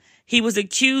 He was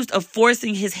accused of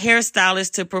forcing his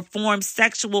hairstylist to perform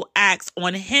sexual acts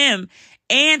on him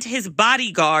and his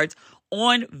bodyguards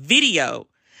on video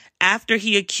after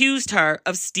he accused her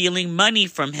of stealing money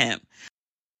from him.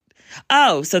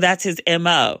 Oh, so that's his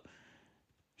MO.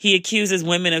 He accuses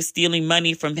women of stealing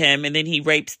money from him and then he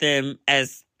rapes them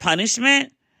as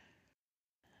punishment.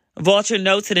 Vulture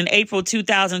notes that in April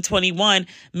 2021,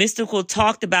 Mystical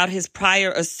talked about his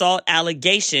prior assault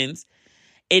allegations,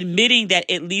 admitting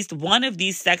that at least one of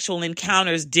these sexual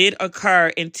encounters did occur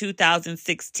in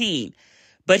 2016,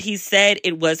 but he said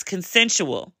it was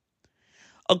consensual.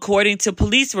 According to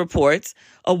police reports,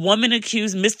 a woman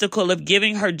accused Mystical of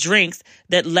giving her drinks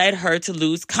that led her to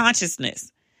lose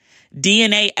consciousness.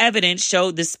 DNA evidence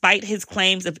showed despite his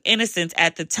claims of innocence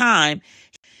at the time,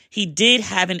 he did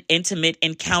have an intimate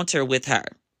encounter with her.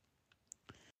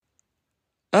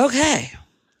 Okay.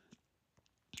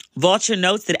 Vulture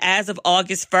notes that as of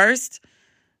August 1st,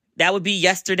 that would be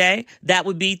yesterday, that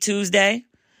would be Tuesday,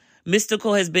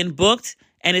 Mystical has been booked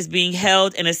and is being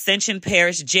held in Ascension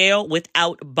Parish Jail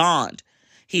without bond.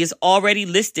 He is already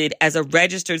listed as a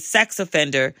registered sex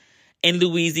offender in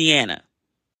Louisiana.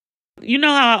 You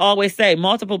know how I always say,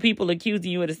 multiple people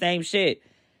accusing you of the same shit.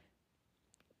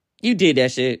 You did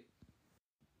that shit.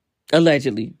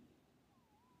 Allegedly.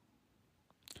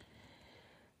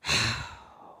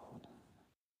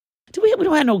 We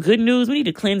don't have no good news. We need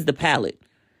to cleanse the palate.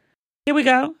 Here we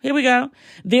go.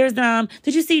 There's,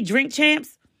 did you see Drink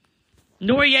Champs?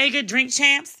 Noriega Drink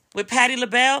Champs with Patti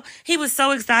LaBelle. He was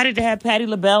so excited to have Patti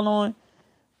LaBelle on.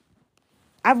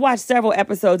 I've watched several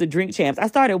episodes of Drink Champs. I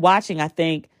started watching, I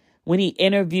think, when he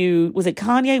interviewed, was it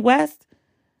Kanye West?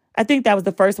 I think that was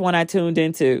the first one I tuned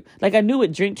into. Like, I knew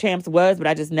what Drink Champs was, but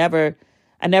I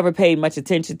never paid much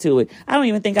attention to it. I don't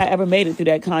even think I ever made it through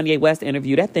that Kanye West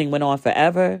interview. That thing went on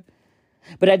forever.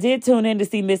 But I did tune in to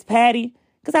see Miss Patty,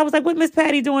 because I was like, what Miss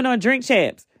Patty doing on Drink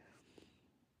Champs?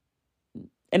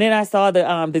 And then I saw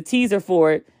the teaser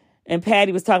for it, and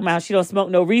Patty was talking about how she don't smoke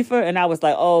no reefer, and I was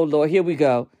like, oh, Lord, here we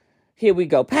go.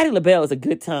 Patti LaBelle is a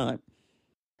good time.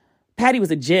 Patty was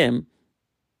a gem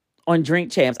on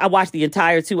Drink Champs. I watched the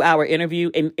entire 2-hour interview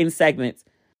in segments.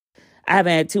 I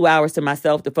haven't had 2 hours to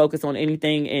myself to focus on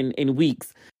anything in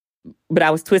weeks. But I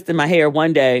was twisting my hair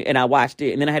one day and I watched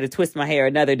it. And then I had to twist my hair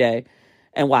another day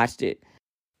and watched it.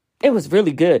 It was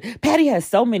really good. Patty has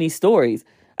so many stories.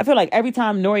 I feel like every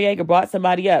time Noriega brought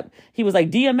somebody up, he was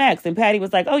like DMX, and Patty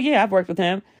was like, oh yeah, I've worked with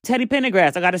him. Teddy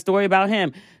Pendergrass, I got a story about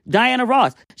him. Diana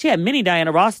Ross. She had many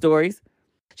Diana Ross stories.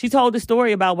 She told the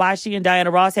story about why she and Diana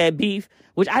Ross had beef,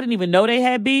 which I didn't even know they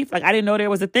had beef. Like, I didn't know there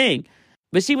was a thing.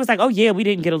 But she was like, oh yeah, we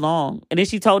didn't get along. And then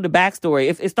she told the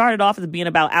backstory. It started off as being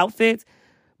about outfits,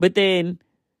 but then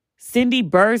Cindy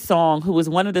Birdsong, who was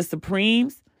one of the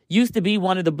Supremes, used to be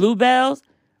one of the Bluebells,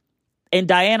 and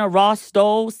Diana Ross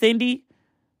stole Cindy.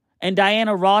 And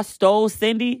Diana Ross stole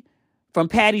Cindy from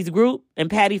Patty's group,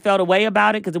 and Patty felt away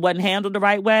about it because it wasn't handled the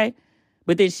right way.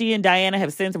 But then she and Diana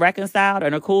have since reconciled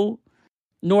and are cool.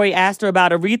 Nori asked her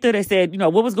about Aretha. They said,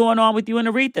 what was going on with you and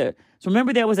Aretha? So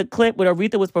remember there was a clip where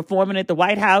Aretha was performing at the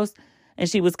White House, and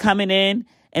she was coming in,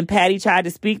 and Patty tried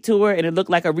to speak to her, and it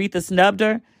looked like Aretha snubbed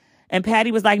her. And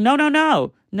Patty was like, no.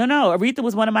 Aretha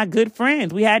was one of my good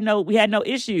friends. We had no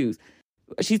issues.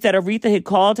 She said Aretha had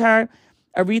called her.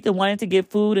 Aretha wanted to get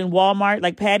food in Walmart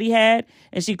like Patty had,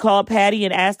 and she called Patty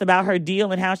and asked about her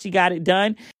deal and how she got it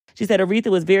done. She said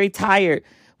Aretha was very tired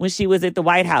when she was at the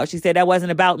White House. She said that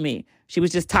wasn't about me. She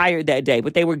was just tired that day,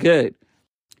 but they were good.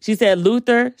 She said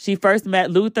Luther, she first met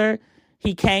Luther.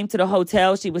 He came to the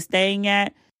hotel she was staying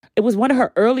at. It was one of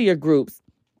her earlier groups.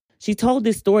 She told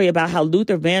this story about how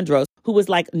Luther Vandross, who was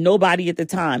like nobody at the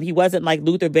time, he wasn't like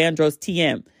Luther Vandross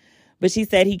TM, but she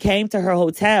said he came to her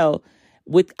hotel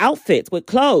with outfits, with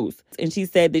clothes. And she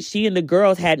said that she and the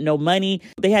girls had no money.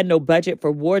 They had no budget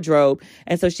for wardrobe.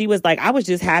 And so she was like, I was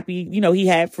just happy, he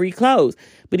had free clothes.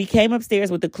 But he came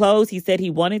upstairs with the clothes. He said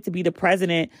he wanted to be the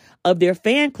president of their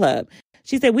fan club.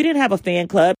 She said, we didn't have a fan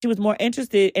club. She was more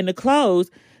interested in the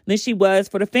clothes than she was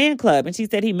for the fan club. And she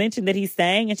said he mentioned that he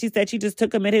sang. And she said she just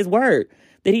took him at his word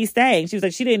that he sang. She was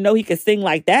like, she didn't know he could sing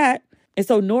like that. And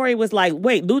so Nori was like,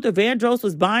 wait, Luther Vandross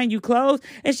was buying you clothes?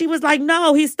 And she was like,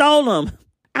 no, he stole them.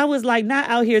 I was like, not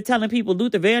out here telling people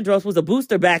Luther Vandross was a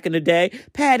booster back in the day.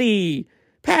 Patty.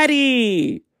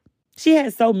 She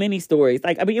had so many stories.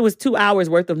 It was 2 hours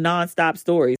worth of nonstop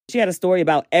stories. She had a story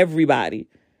about everybody.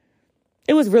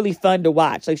 It was really fun to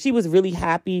watch. She was really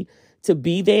happy to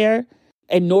be there.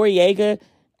 And Noriega,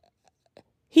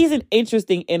 he's an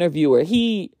interesting interviewer.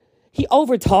 He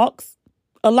overtalks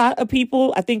a lot of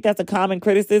people. I think that's a common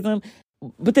criticism.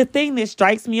 But the thing that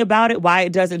strikes me about it, why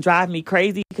it doesn't drive me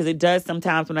crazy, because it does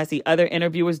sometimes when I see other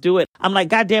interviewers do it, I'm like,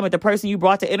 God damn it, the person you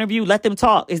brought to interview, let them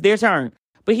talk. It's their turn.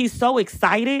 But he's so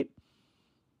excited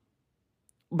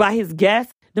by his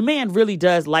guests. The man really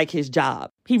does like his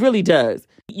job. He really does.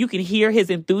 You can hear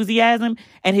his enthusiasm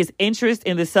and his interest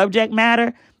in the subject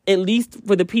matter, at least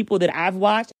for the people that I've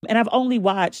watched. And I've only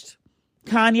watched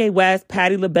Kanye West,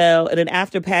 Patti LaBelle, and then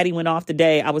after Patti went off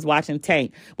today, I was watching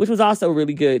Tank, which was also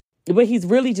really good. But he's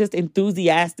really just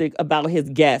enthusiastic about his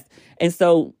guests. And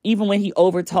so even when he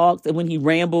overtalks and when he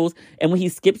rambles and when he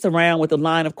skips around with a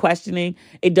line of questioning,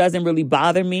 it doesn't really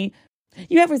bother me.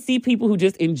 You ever see people who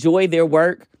just enjoy their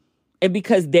work? And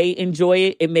because they enjoy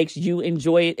it, it makes you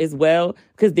enjoy it as well,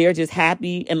 because they're just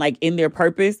happy and in their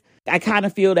purpose. I kind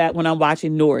of feel that when I'm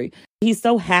watching Nori. He's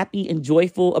so happy and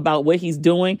joyful about what he's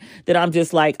doing that I'm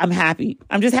just like, I'm happy.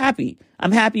 I'm just happy.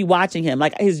 I'm happy watching him.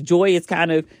 His joy is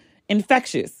kind of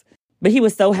infectious. But he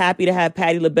was so happy to have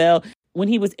Patti LaBelle. When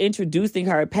he was introducing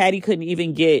her, Patti couldn't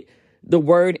even get the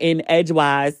word in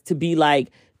edgewise to be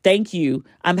like, thank you.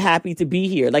 I'm happy to be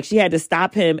here. She had to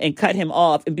stop him and cut him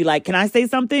off and be like, can I say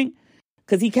something?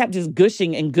 Because he kept just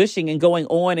gushing and going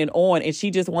on. And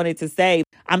she just wanted to say,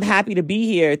 I'm happy to be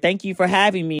here. Thank you for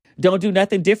having me. Don't do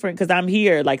nothing different because I'm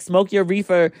here. Smoke your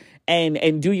reefer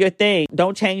and do your thing.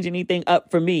 Don't change anything up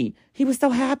for me. He was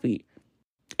so happy.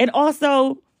 And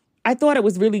also, I thought it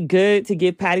was really good to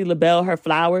give Patti LaBelle her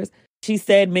flowers. She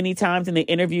said many times in the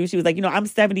interview, she was like, I'm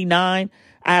 79.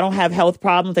 I don't have health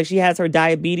problems. She has her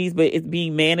diabetes, but it's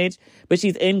being managed. But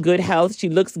she's in good health. She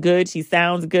looks good. She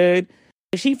sounds good.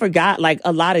 She forgot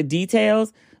a lot of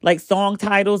details, song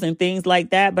titles and things like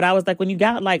that. But I was like, when you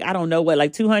got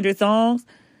 200 songs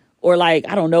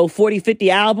or 40, 50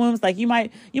 albums, you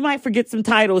might forget some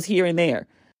titles here and there.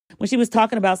 When she was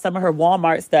talking about some of her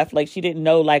Walmart stuff, she didn't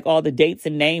know all the dates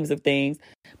and names of things.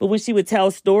 But when she would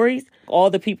tell stories, all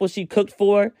the people she cooked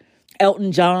for,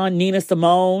 Elton John, Nina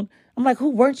Simone, I'm like,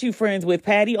 who weren't you friends with,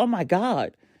 Patty? Oh my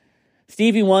God.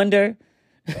 Stevie Wonder.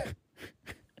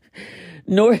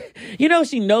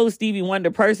 She knows Stevie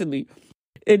Wonder personally.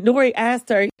 And Nori asked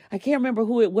her, I can't remember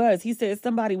who it was. He said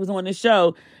somebody was on the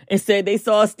show and said they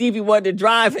saw Stevie Wonder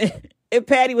driving. And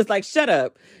Patty was like, shut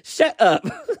up. Shut up.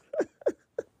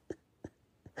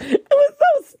 It was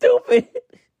so stupid.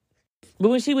 But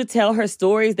when she would tell her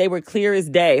stories, they were clear as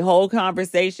day. Whole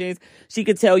conversations. She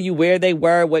could tell you where they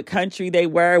were, what country they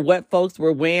were, what folks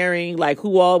were wearing, like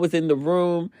who all was in the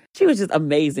room. She was just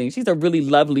amazing. She's a really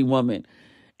lovely woman.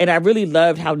 And I really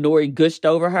loved how Nori gushed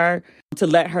over her to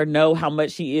let her know how much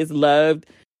she is loved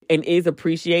and is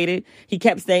appreciated. He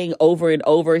kept saying over and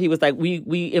over, he was like,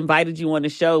 we invited you on the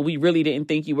show. We really didn't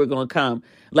think you were going to come.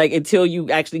 Like, until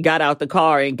you actually got out the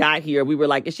car and got here, we were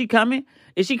like, is she coming?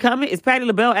 Is she coming? Is Patti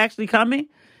LaBelle actually coming?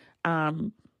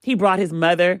 He brought his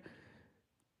mother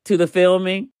to the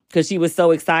filming because she was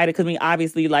so excited. Because, I mean,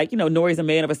 obviously, like, you know, Nori's a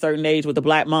man of a certain age with a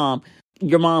black mom.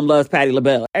 Your mom loves Patti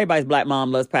LaBelle. Everybody's black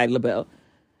mom loves Patti LaBelle.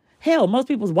 Hell, most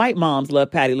people's white moms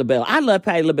love Patti LaBelle. I love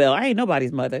Patti LaBelle. I ain't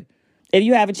nobody's mother. If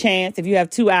you have a chance, if you have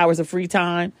 2 hours of free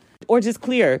time, or just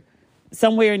clear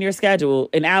somewhere in your schedule,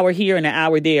 an hour here and an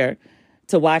hour there,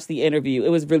 to watch the interview. It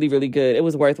was really, really good. It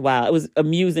was worthwhile. It was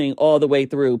amusing all the way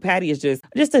through. Patti is just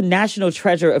a national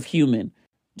treasure of human.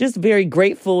 Just very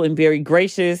grateful and very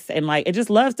gracious, and like, it just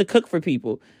loves to cook for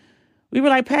people. We were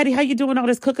like, Patti, how you doing all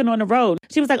this cooking on the road?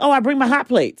 She was like, oh, I bring my hot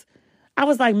plates. I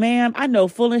was like, ma'am, I know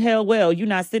full and hell well you're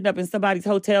not sitting up in somebody's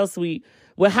hotel suite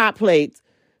with hot plates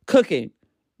cooking.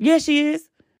 Yeah, she is.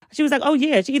 She was like, oh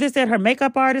yeah. She either said her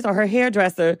makeup artist or her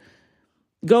hairdresser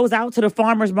goes out to the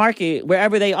farmer's market,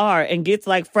 wherever they are, and gets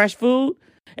like fresh food.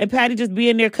 And Patti just be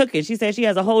in there cooking. She said she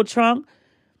has a whole trunk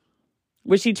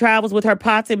where she travels with her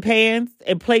pots and pans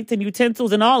and plates and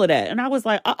utensils and all of that. And I was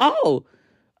like, oh.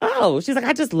 She's like,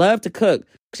 I just love to cook.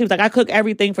 She was like, I cook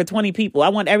everything for 20 people. I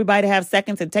want everybody to have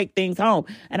seconds and take things home.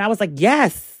 And I was like,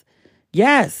 yes.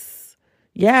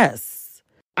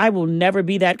 I will never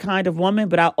be that kind of woman,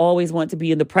 but I always want to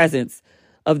be in the presence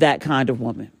of that kind of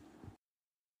woman.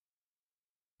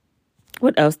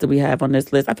 What else do we have on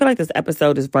this list? I feel like this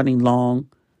episode is running long.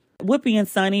 Whoopi and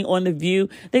Sonny on The View,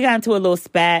 they got into a little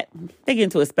spat. They get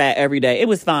into a spat every day. It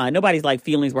was fine. Nobody's like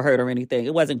feelings were hurt or anything.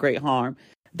 It wasn't great harm.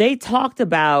 They talked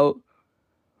about,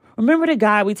 remember the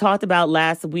guy we talked about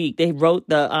last week? They wrote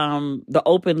the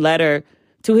open letter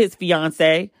to his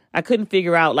fiance. I couldn't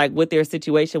figure out like what their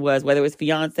situation was, whether it was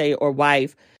fiance or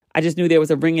wife. I just knew there was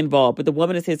a ring involved, but the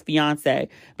woman is his fiance.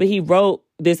 But he wrote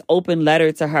this open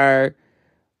letter to her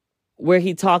where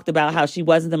he talked about how she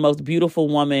wasn't the most beautiful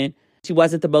woman. She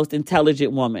wasn't the most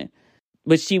intelligent woman,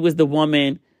 but she was the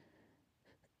woman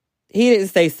he didn't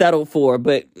say settled for,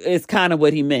 but it's kind of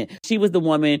what he meant. She was the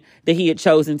woman that he had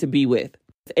chosen to be with.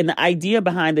 And the idea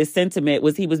behind this sentiment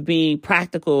was he was being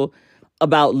practical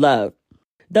about love.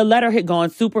 The letter had gone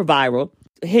super viral,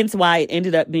 hence why it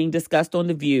ended up being discussed on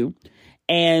The View.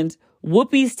 And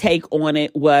Whoopi's take on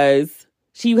it was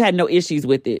she had no issues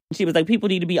with it. She was like, people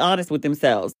need to be honest with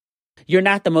themselves. You're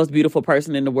not the most beautiful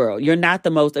person in the world. You're not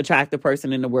the most attractive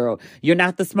person in the world. You're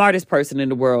not the smartest person in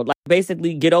the world. Like,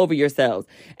 basically, get over yourselves.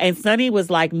 And Sonny was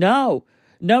like, no.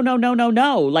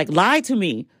 Like, lie to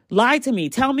me.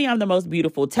 Tell me I'm the most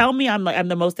beautiful. Tell me I'm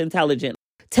the most intelligent.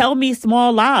 Tell me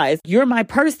small lies. You're my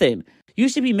person. You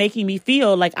should be making me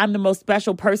feel like I'm the most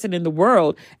special person in the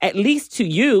world, at least to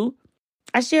you.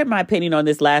 I shared my opinion on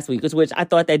this last week, which I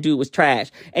thought that dude was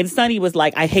trash. And Sonny was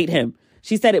like, I hate him.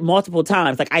 She said it multiple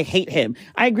times, like, I hate him.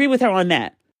 I agree with her on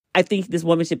that. I think this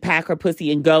woman should pack her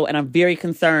pussy and go. And I'm very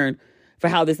concerned for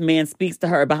how this man speaks to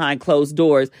her behind closed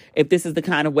doors, if this is the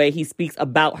kind of way he speaks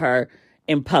about her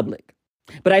in public.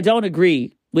 But I don't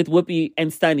agree with Whoopi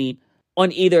and Sonny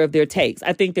on either of their takes.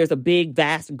 I think there's a big,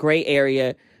 vast gray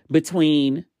area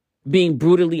between being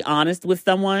brutally honest with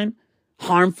someone,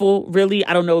 harmful, really.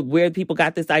 I don't know where people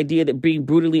got this idea that being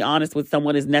brutally honest with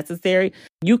someone is necessary.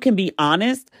 You can be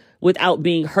honest without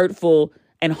being hurtful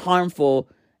and harmful,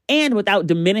 and without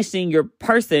diminishing your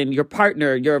person, your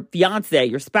partner, your fiance,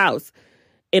 your spouse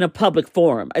in a public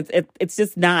forum. It's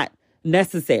just not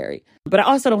necessary. But I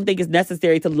also don't think it's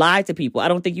necessary to lie to people. I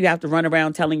don't think you have to run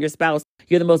around telling your spouse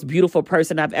you're the most beautiful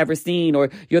person I've ever seen,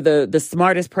 or you're the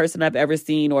smartest person I've ever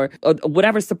seen, or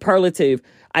whatever superlative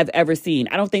I've ever seen.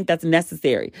 I don't think that's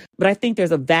necessary. But I think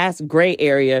there's a vast gray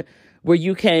area where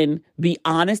you can be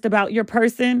honest about your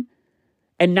person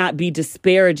and not be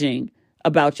disparaging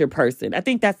about your person. I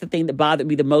think that's the thing that bothered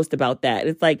me the most about that.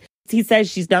 It's like, he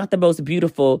says she's not the most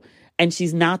beautiful and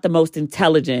she's not the most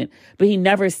intelligent, but he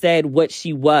never said what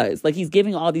she was. Like, he's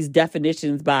giving all these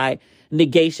definitions by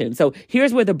negation. So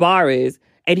here's where the bar is,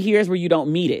 and here's where you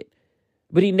don't meet it.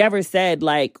 But he never said,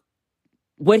 like,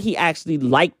 what he actually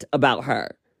liked about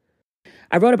her.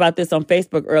 I wrote about this on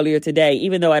Facebook earlier today,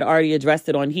 even though I'd already addressed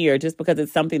it on here, just because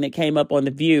it's something that came up on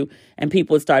The View and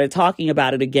people started talking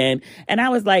about it again. And I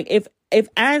was like, if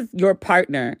as your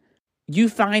partner, you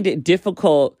find it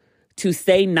difficult to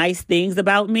say nice things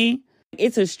about me,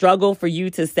 it's a struggle for you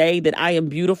to say that I am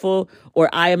beautiful or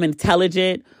I am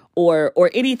intelligent or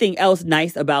anything else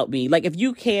nice about me. Like, if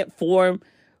you can't form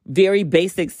very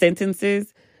basic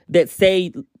sentences that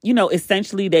say,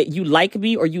 essentially that you like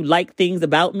me or you like things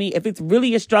about me, if it's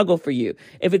really a struggle for you,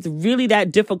 if it's really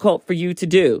that difficult for you to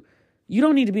do, you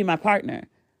don't need to be my partner.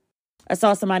 I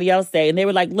saw somebody else say, and they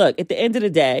were like, look, at the end of the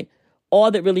day,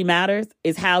 all that really matters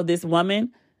is how this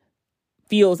woman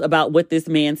feels about what this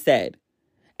man said.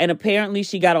 And apparently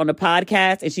she got on the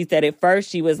podcast and she said at first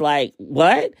she was like,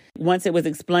 what? Once it was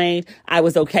explained, I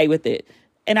was okay with it.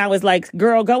 And I was like,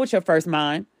 girl, go with your first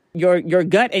mind. Your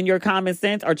gut and your common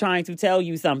sense are trying to tell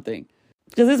you something.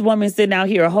 Because this woman sitting out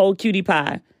here a whole cutie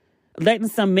pie, letting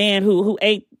some man who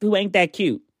ain't that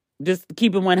cute, just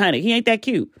keep it 100. He ain't that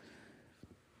cute.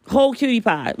 Whole cutie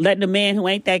pie, letting a man who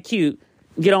ain't that cute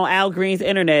get on Al Green's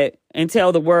internet and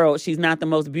tell the world she's not the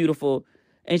most beautiful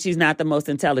and she's not the most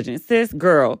intelligent. Sis,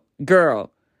 girl,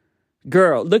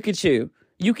 look at you.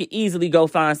 You could easily go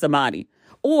find somebody.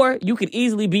 Or you could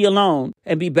easily be alone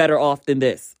and be better off than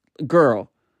this. Girl.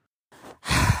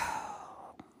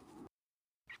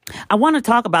 I want to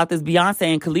talk about this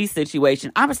Beyonce and Khalees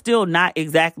situation. I'm still not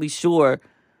exactly sure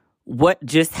what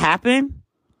just happened.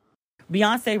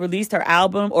 Beyonce released her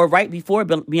album, or right before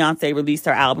Beyonce released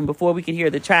her album, before we could hear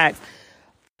the tracks,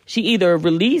 she either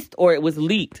released or it was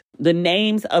leaked the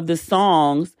names of the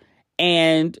songs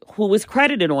and who was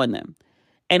credited on them.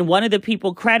 And one of the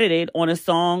people credited on a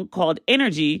song called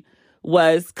Energy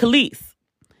was Khalees.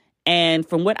 And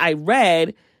from what I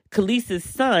read, Khalees'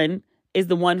 son is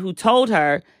the one who told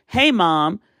her, hey,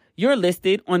 mom, you're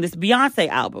listed on this Beyonce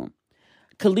album.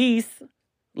 Khalees,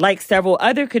 like several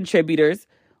other contributors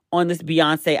on this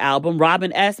Beyonce album,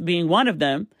 Robin S. being one of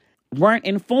them, weren't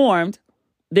informed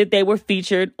that they were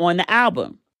featured on the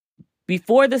album.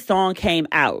 Before the song came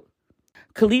out,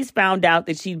 Khalees found out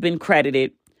that she'd been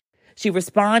credited. She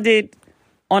responded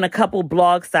on a couple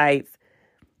blog sites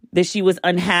that she was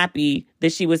unhappy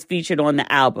that she was featured on the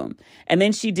album. And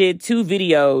then she did 2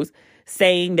 videos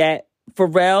saying that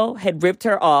Pharrell had ripped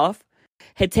her off,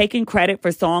 had taken credit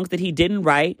for songs that he didn't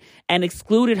write, and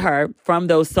excluded her from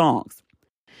those songs.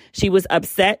 She was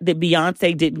upset that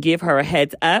Beyonce didn't give her a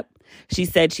heads up. She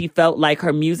said she felt like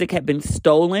her music had been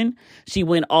stolen. She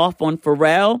went off on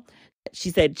Pharrell.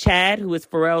 She said Chad, who is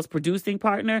Pharrell's producing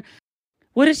partner,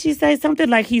 what did she say? Something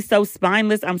like, he's so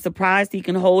spineless, I'm surprised he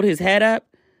can hold his head up.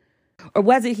 Or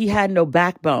was it he had no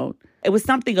backbone? It was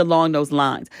something along those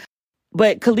lines.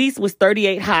 But Khalees was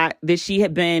 38 hot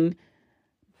that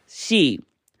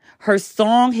her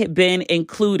song had been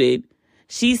included.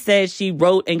 She said she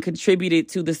wrote and contributed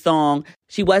to the song.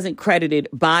 She wasn't credited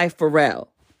by Pharrell.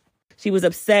 She was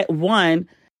upset, one,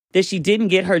 that she didn't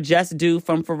get her just due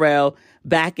from Pharrell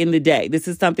back in the day. This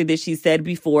is something that she said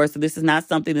before, so this is not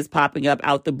something that's popping up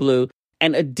out the blue.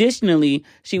 And additionally,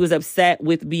 she was upset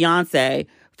with Beyonce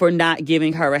for not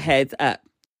giving her a heads up.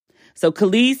 So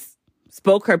Khalees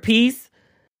spoke her piece.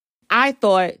 I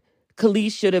thought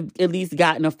Khalees should have at least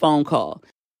gotten a phone call.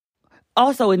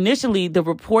 Also, initially, the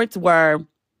reports were,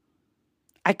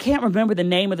 I can't remember the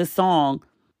name of the song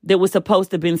that was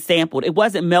supposed to have been sampled. It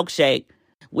wasn't Milkshake,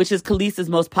 which is Khalees'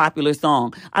 most popular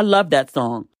song. I love that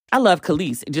song. I love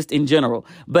Khalees just in general.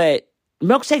 But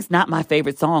Milkshake's not my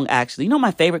favorite song, actually. You know what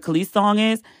my favorite Khalees song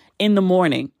is? In the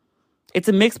Morning. It's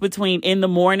a mix between In the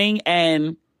Morning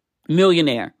and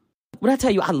Millionaire. When I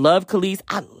tell you I love Khalees,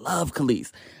 I love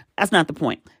Khalees. That's not the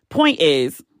point. Point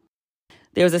is,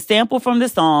 there was a sample from the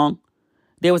song.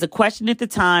 There was a question at the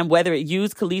time whether it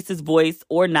used Khalees' voice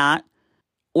or not,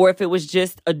 or if it was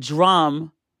just a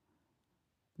drum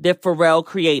that Pharrell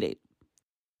created.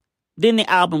 Then the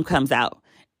album comes out.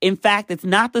 In fact, it's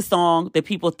not the song that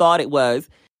people thought it was.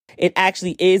 It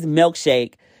actually is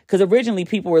Milkshake. Because originally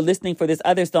people were listening for this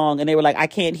other song and they were like, I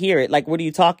can't hear it. Like, what are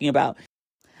you talking about?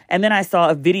 And then I saw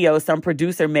a video some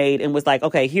producer made and was like,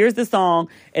 okay, here's the song.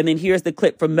 And then here's the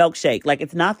clip from Milkshake. Like,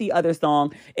 it's not the other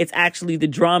song. It's actually the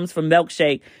drums from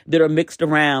Milkshake that are mixed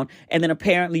around. And then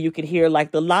apparently you could hear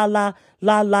like the la, la,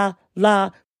 la, la, la.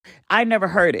 I never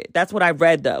heard it. That's what I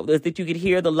read, though, is that you could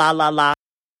hear the la, la, la.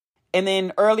 And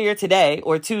then earlier today,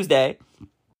 or Tuesday,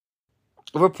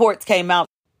 reports came out,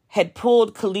 had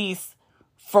pulled Khalees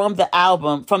from the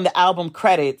album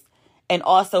credits, and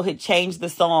also had changed the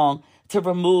song to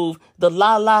remove the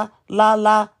la, la, la,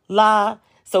 la, la.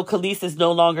 So Khalees is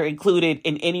no longer included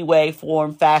in any way,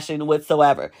 form, fashion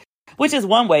whatsoever, which is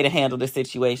one way to handle the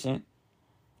situation.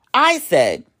 I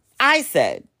said,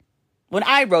 when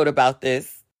I wrote about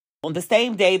this, on the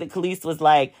same day that Khalees was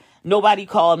like, nobody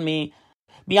called me,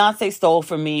 Beyonce stole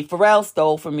from me, Pharrell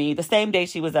stole from me, the same day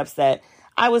she was upset,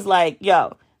 I was like,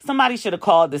 yo, somebody should have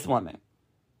called this woman.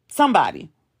 Somebody.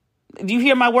 Do you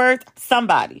hear my words?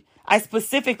 Somebody. I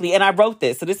specifically, and I wrote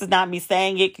this, so this is not me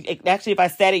saying it. Actually, if I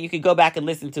said it, you could go back and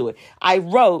listen to it. I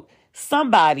wrote,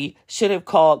 somebody should have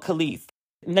called Kelis.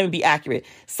 Let me be accurate.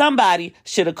 Somebody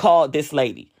should have called this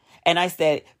lady. And I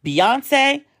said,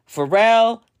 Beyonce,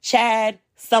 Pharrell, Chad,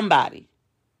 somebody.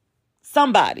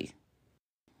 Somebody.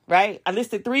 Right? I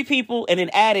listed 3 people and then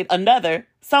added another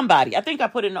somebody. I think I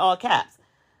put it in all caps.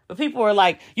 But people were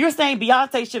like, you're saying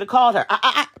Beyonce should have called her.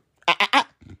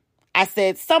 I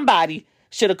said somebody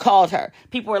should have called her.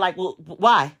 People were like, well,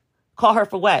 why? Call her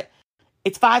for what?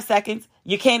 It's 5 seconds.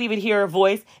 You can't even hear her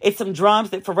voice. It's some drums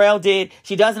that Pharrell did.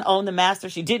 She doesn't own the master.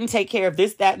 She didn't take care of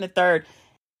this, that, and the third.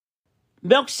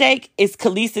 Milkshake is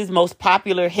Kelis's most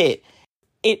popular hit.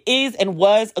 It is and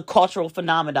was a cultural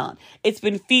phenomenon. It's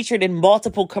been featured in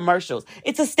multiple commercials.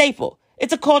 It's a staple.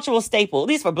 It's a cultural staple, at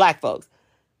least for black folks.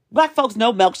 Black folks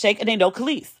know Milkshake and they know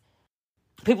Kelis.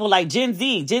 People like Gen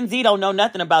Z. Gen Z don't know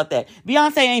nothing about that.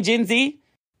 Beyonce ain't Gen Z.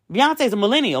 Beyonce's a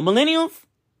millennial. Millennials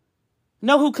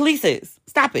know who Kelis is.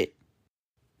 Stop it.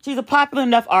 She's a popular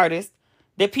enough artist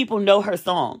that people know her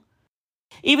song.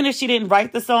 Even if she didn't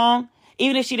write the song,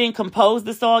 even if she didn't compose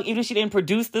the song, even if she didn't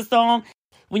produce the song,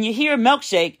 when you hear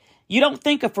Milkshake, you don't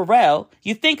think of Pharrell,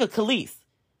 you think of Kelis.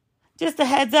 Just a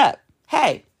heads up.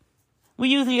 Hey, we're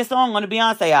using your song on the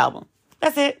Beyonce album.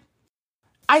 That's it.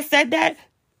 I said that.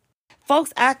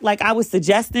 Folks act like I was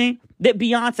suggesting that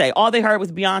Beyonce, all they heard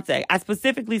was Beyonce. I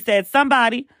specifically said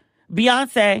somebody,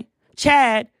 Beyonce,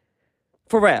 Chad,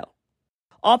 Pharrell.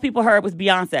 All people heard was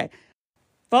Beyonce.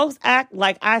 Folks act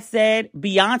like I said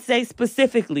Beyonce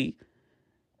specifically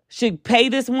should pay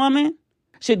this woman,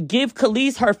 should give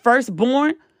Kelis her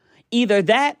firstborn, either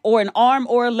that or an arm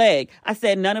or a leg. I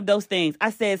said none of those things. I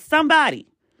said somebody,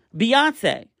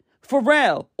 Beyonce,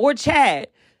 Pharrell, or Chad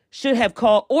should have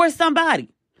called, or somebody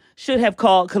should have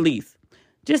called Kelis.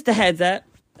 Just a heads up,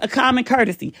 a common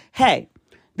courtesy. Hey,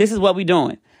 this is what we're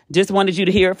doing. Just wanted you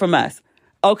to hear it from us.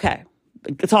 Okay,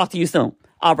 talk to you soon.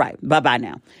 All right, bye-bye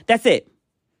now. That's it.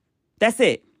 That's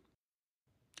it.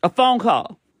 A phone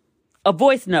call, a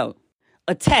voice note,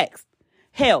 a text.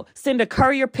 Hell, send a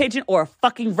courier pigeon or a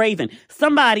fucking raven.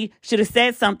 Somebody should have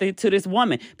said something to this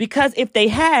woman, because if they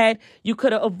had, you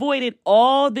could have avoided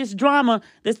all this drama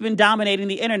that's been dominating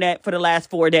the internet for the last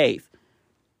 4 days.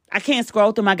 I can't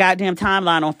scroll through my goddamn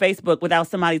timeline on Facebook without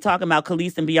somebody talking about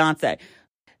Kelis and Beyonce.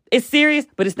 It's serious,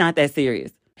 but it's not that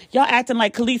serious. Y'all acting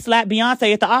like Kelis slapped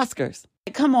Beyonce at the Oscars.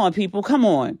 Come on, people. Come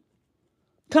on.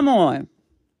 Come on.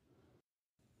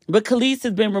 But Kelis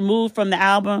has been removed from the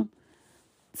album.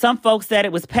 Some folks said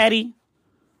it was petty,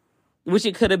 which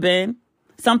it could have been.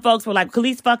 Some folks were like,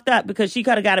 Kelis fucked up because she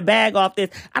could have got a bag off this.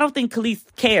 I don't think Kelis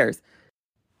cares.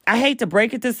 I hate to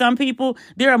break it to some people.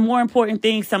 There are more important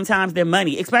things sometimes than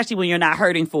money, especially when you're not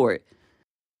hurting for it.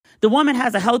 The woman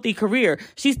has a healthy career.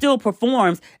 She still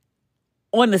performs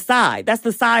on the side. That's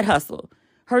the side hustle.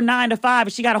 Her 9 to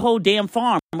 5, she got a whole damn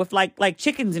farm with like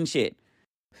chickens and shit.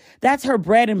 That's her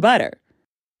bread and butter.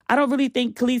 I don't really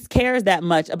think Kelis cares that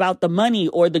much about the money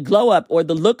or the glow up or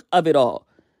the look of it all.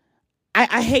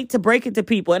 I hate to break it to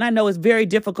people, and I know it's very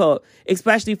difficult,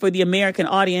 especially for the American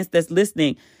audience that's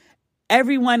listening.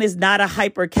 Everyone is not a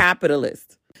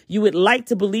hyper-capitalist. You would like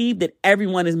to believe that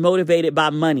everyone is motivated by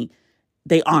money.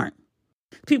 They aren't.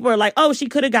 People are like, oh, she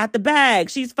could have got the bag.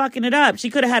 She's fucking it up. She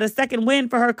could have had a second win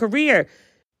for her career.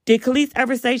 Did Kelis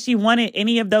ever say she wanted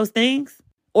any of those things?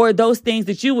 Or those things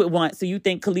that you would want, so you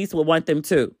think Kelis would want them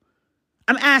too?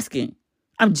 I'm asking.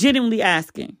 I'm genuinely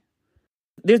asking.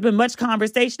 There's been much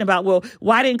conversation about, well,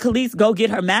 why didn't Kelis go get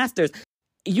her master's?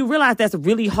 You realize that's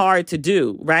really hard to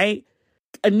do, right?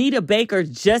 Anita Baker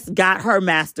just got her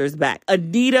master's back.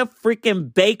 Anita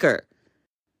freaking Baker.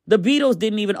 The Beatles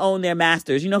didn't even own their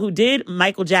masters. You know who did?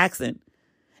 Michael Jackson.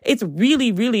 It's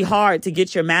really, really hard to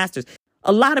get your masters.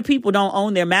 A lot of people don't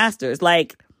own their masters.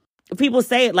 Like, people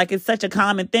say it like it's such a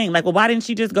common thing. Like, well, why didn't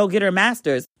she just go get her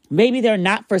masters? Maybe they're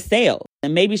not for sale.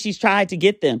 And maybe she's tried to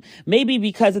get them. Maybe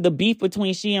because of the beef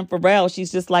between she and Pharrell,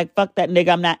 she's just like, fuck that nigga,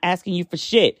 I'm not asking you for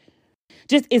shit.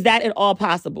 Just, is that at all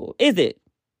possible? Is it?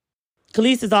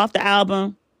 Kelis is off the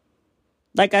album.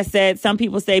 Like I said, some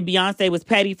people say Beyonce was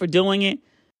petty for doing it.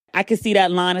 I could see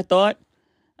that line of thought.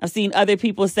 I've seen other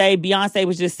people say Beyonce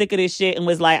was just sick of this shit and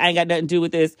was like, I ain't got nothing to do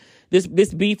with this.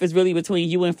 This beef is really between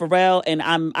you and Pharrell, and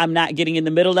I'm not getting in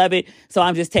the middle of it, so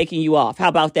I'm just taking you off. How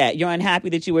about that? You're unhappy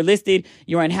that you were listed.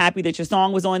 You're unhappy that your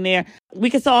song was on there. We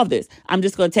can solve this. I'm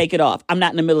just going to take it off. I'm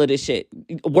not in the middle of this shit.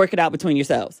 Work it out between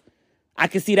yourselves. I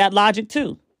could see that logic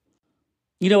too.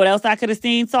 You know what else I could have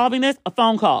seen solving this? A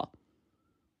phone call.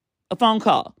 A phone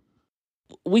call.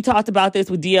 We talked about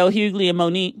this with D.L. Hughley and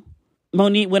Monique.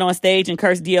 Monique went on stage and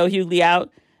cursed D.L. Hughley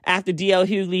out after D.L.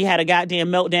 Hughley had a goddamn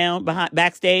meltdown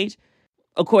backstage,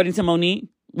 according to Monique,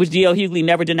 which D.L. Hughley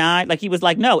never denied. Like, he was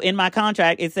like, no, in my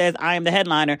contract, it says I am the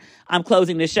headliner. I'm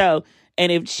closing the show.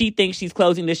 And if she thinks she's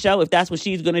closing the show, if that's what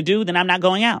she's going to do, then I'm not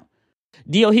going out.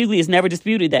 D.L. Hughley has never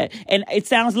disputed that. And it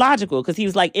sounds logical because he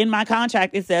was like, in my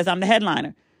contract, it says I'm the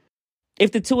headliner.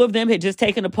 If the two of them had just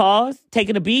taken a pause,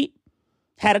 taken a beat,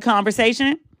 had a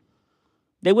conversation,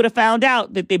 they would have found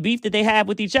out that the beef that they have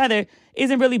with each other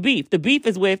isn't really beef. The beef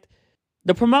is with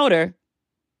the promoter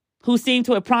who seemed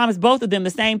to have promised both of them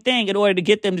the same thing in order to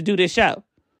get them to do this show.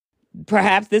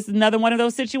 Perhaps this is another one of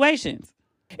those situations.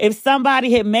 If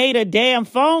somebody had made a damn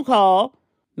phone call,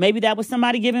 maybe that was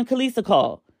somebody giving Khalees a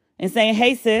call and saying,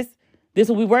 hey, sis, this is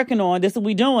what we're working on. This is what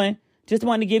we're doing. Just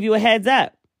wanted to give you a heads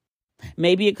up.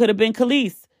 Maybe it could have been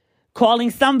Khalees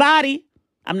calling somebody.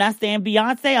 I'm not saying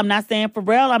Beyonce. I'm not saying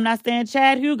Pharrell. I'm not saying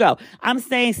Chad Hugo. I'm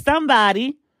saying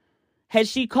somebody. Had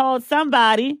she called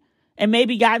somebody and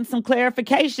maybe gotten some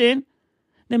clarification,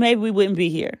 then maybe we wouldn't be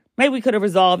here. Maybe we could have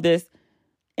resolved this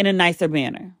in a nicer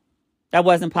manner. That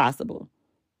wasn't possible.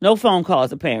 No phone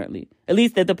calls, apparently, at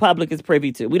least that the public is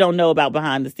privy to. We don't know about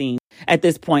behind the scenes at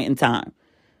this point in time.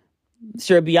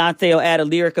 Sure, Beyonce will add a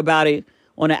lyric about it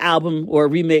on an album or a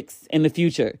remix in the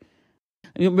future.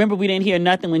 Remember, we didn't hear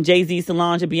nothing when Jay-Z,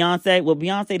 Solange, and Beyonce? Well,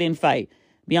 Beyonce didn't fight.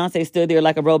 Beyonce stood there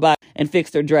like a robot and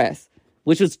fixed her dress,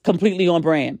 which was completely on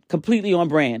brand.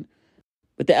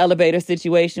 But the elevator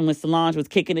situation when Solange was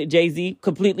kicking at Jay-Z,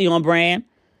 completely on brand.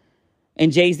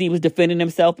 And Jay-Z was defending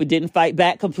himself but didn't fight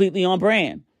back, completely on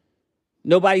brand.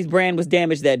 Nobody's brand was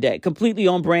damaged that day. Completely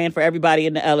on brand for everybody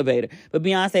in the elevator. But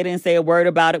Beyonce didn't say a word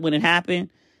about it when it happened.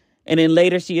 And then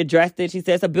later she addressed it. She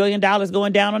says $1 billion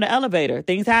going down on the elevator.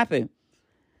 Things happen.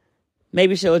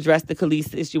 Maybe she'll address the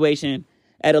Khalees situation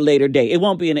at a later date. It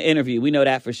won't be in an interview. We know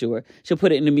that for sure. She'll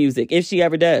put it in the music. If she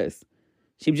ever does.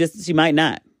 She might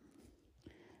not.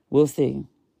 We'll see.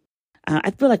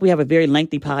 I feel like we have a very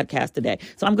lengthy podcast today.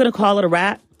 So I'm going to call it a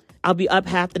wrap. I'll be up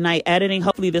half the night editing.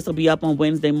 Hopefully this will be up on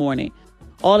Wednesday morning.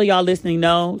 All of y'all listening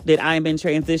know that I am in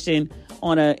transition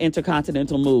on an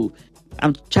intercontinental move.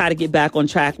 I'm trying to get back on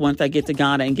track once I get to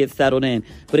Ghana and get settled in.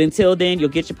 But until then, you'll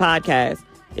get your podcast.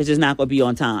 It's just not going to be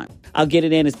on time. I'll get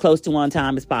it in as close to on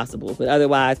time as possible. But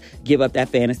otherwise, give up that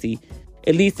fantasy,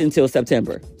 at least until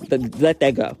September. Let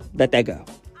that go.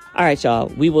 All right, y'all.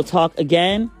 We will talk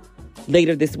again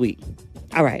later this week.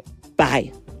 All right.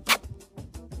 Bye.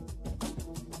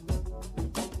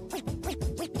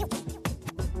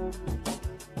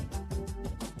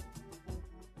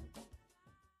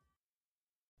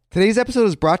 Today's episode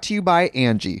is brought to you by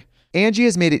Angie. Angie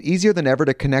has made it easier than ever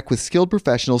to connect with skilled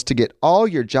professionals to get all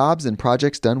your jobs and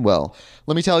projects done well.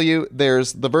 Let me tell you,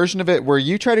 there's the version of it where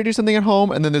you try to do something at home,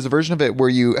 and then there's a version of it where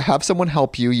you have someone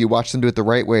help you, you watch them do it the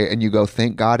right way, and you go,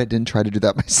 thank God I didn't try to do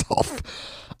that myself.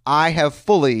 I have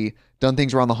fully done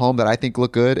things around the home that I think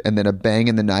look good, and then a bang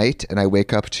in the night, and I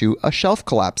wake up to a shelf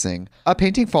collapsing, a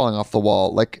painting falling off the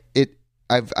wall.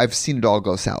 I've seen it all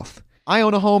go south. I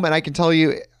own a home, and I can tell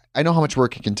you, I know how much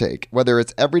work it can take. Whether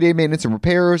it's everyday maintenance and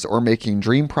repairs or making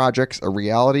dream projects a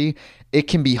reality, it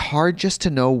can be hard just to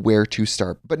know where to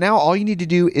start. But now all you need to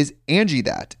do is Angie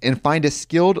that and find a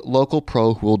skilled local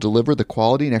pro who will deliver the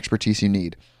quality and expertise you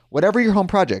need. Whatever your home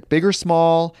project, big or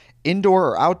small,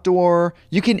 indoor or outdoor,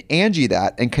 you can Angie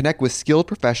that and connect with skilled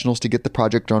professionals to get the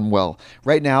project done well.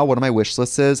 Right now, one of my wish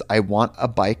lists is I want a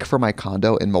bike for my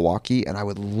condo in Milwaukee, and I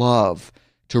would love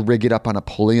to rig it up on a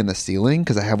pulley in the ceiling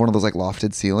because I have one of those like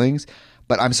lofted ceilings,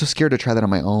 but I'm so scared to try that on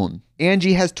my own.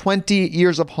 Angie has 20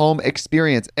 years of home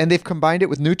experience, and they've combined it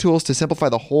with new tools to simplify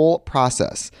the whole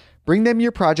process. Bring them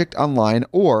your project online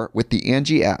or with the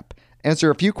Angie app.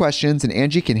 Answer a few questions and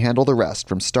Angie can handle the rest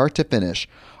from start to finish,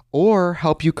 or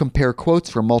help you compare quotes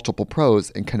from multiple pros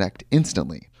and connect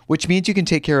instantly, which means you can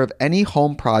take care of any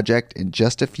home project in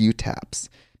just a few taps.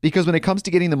 Because when it comes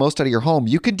to getting the most out of your home,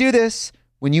 you can do this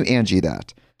when you Angie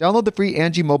that. Download the free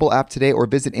Angie mobile app today or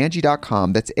visit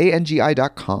Angie.com. That's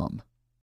ANGI.com.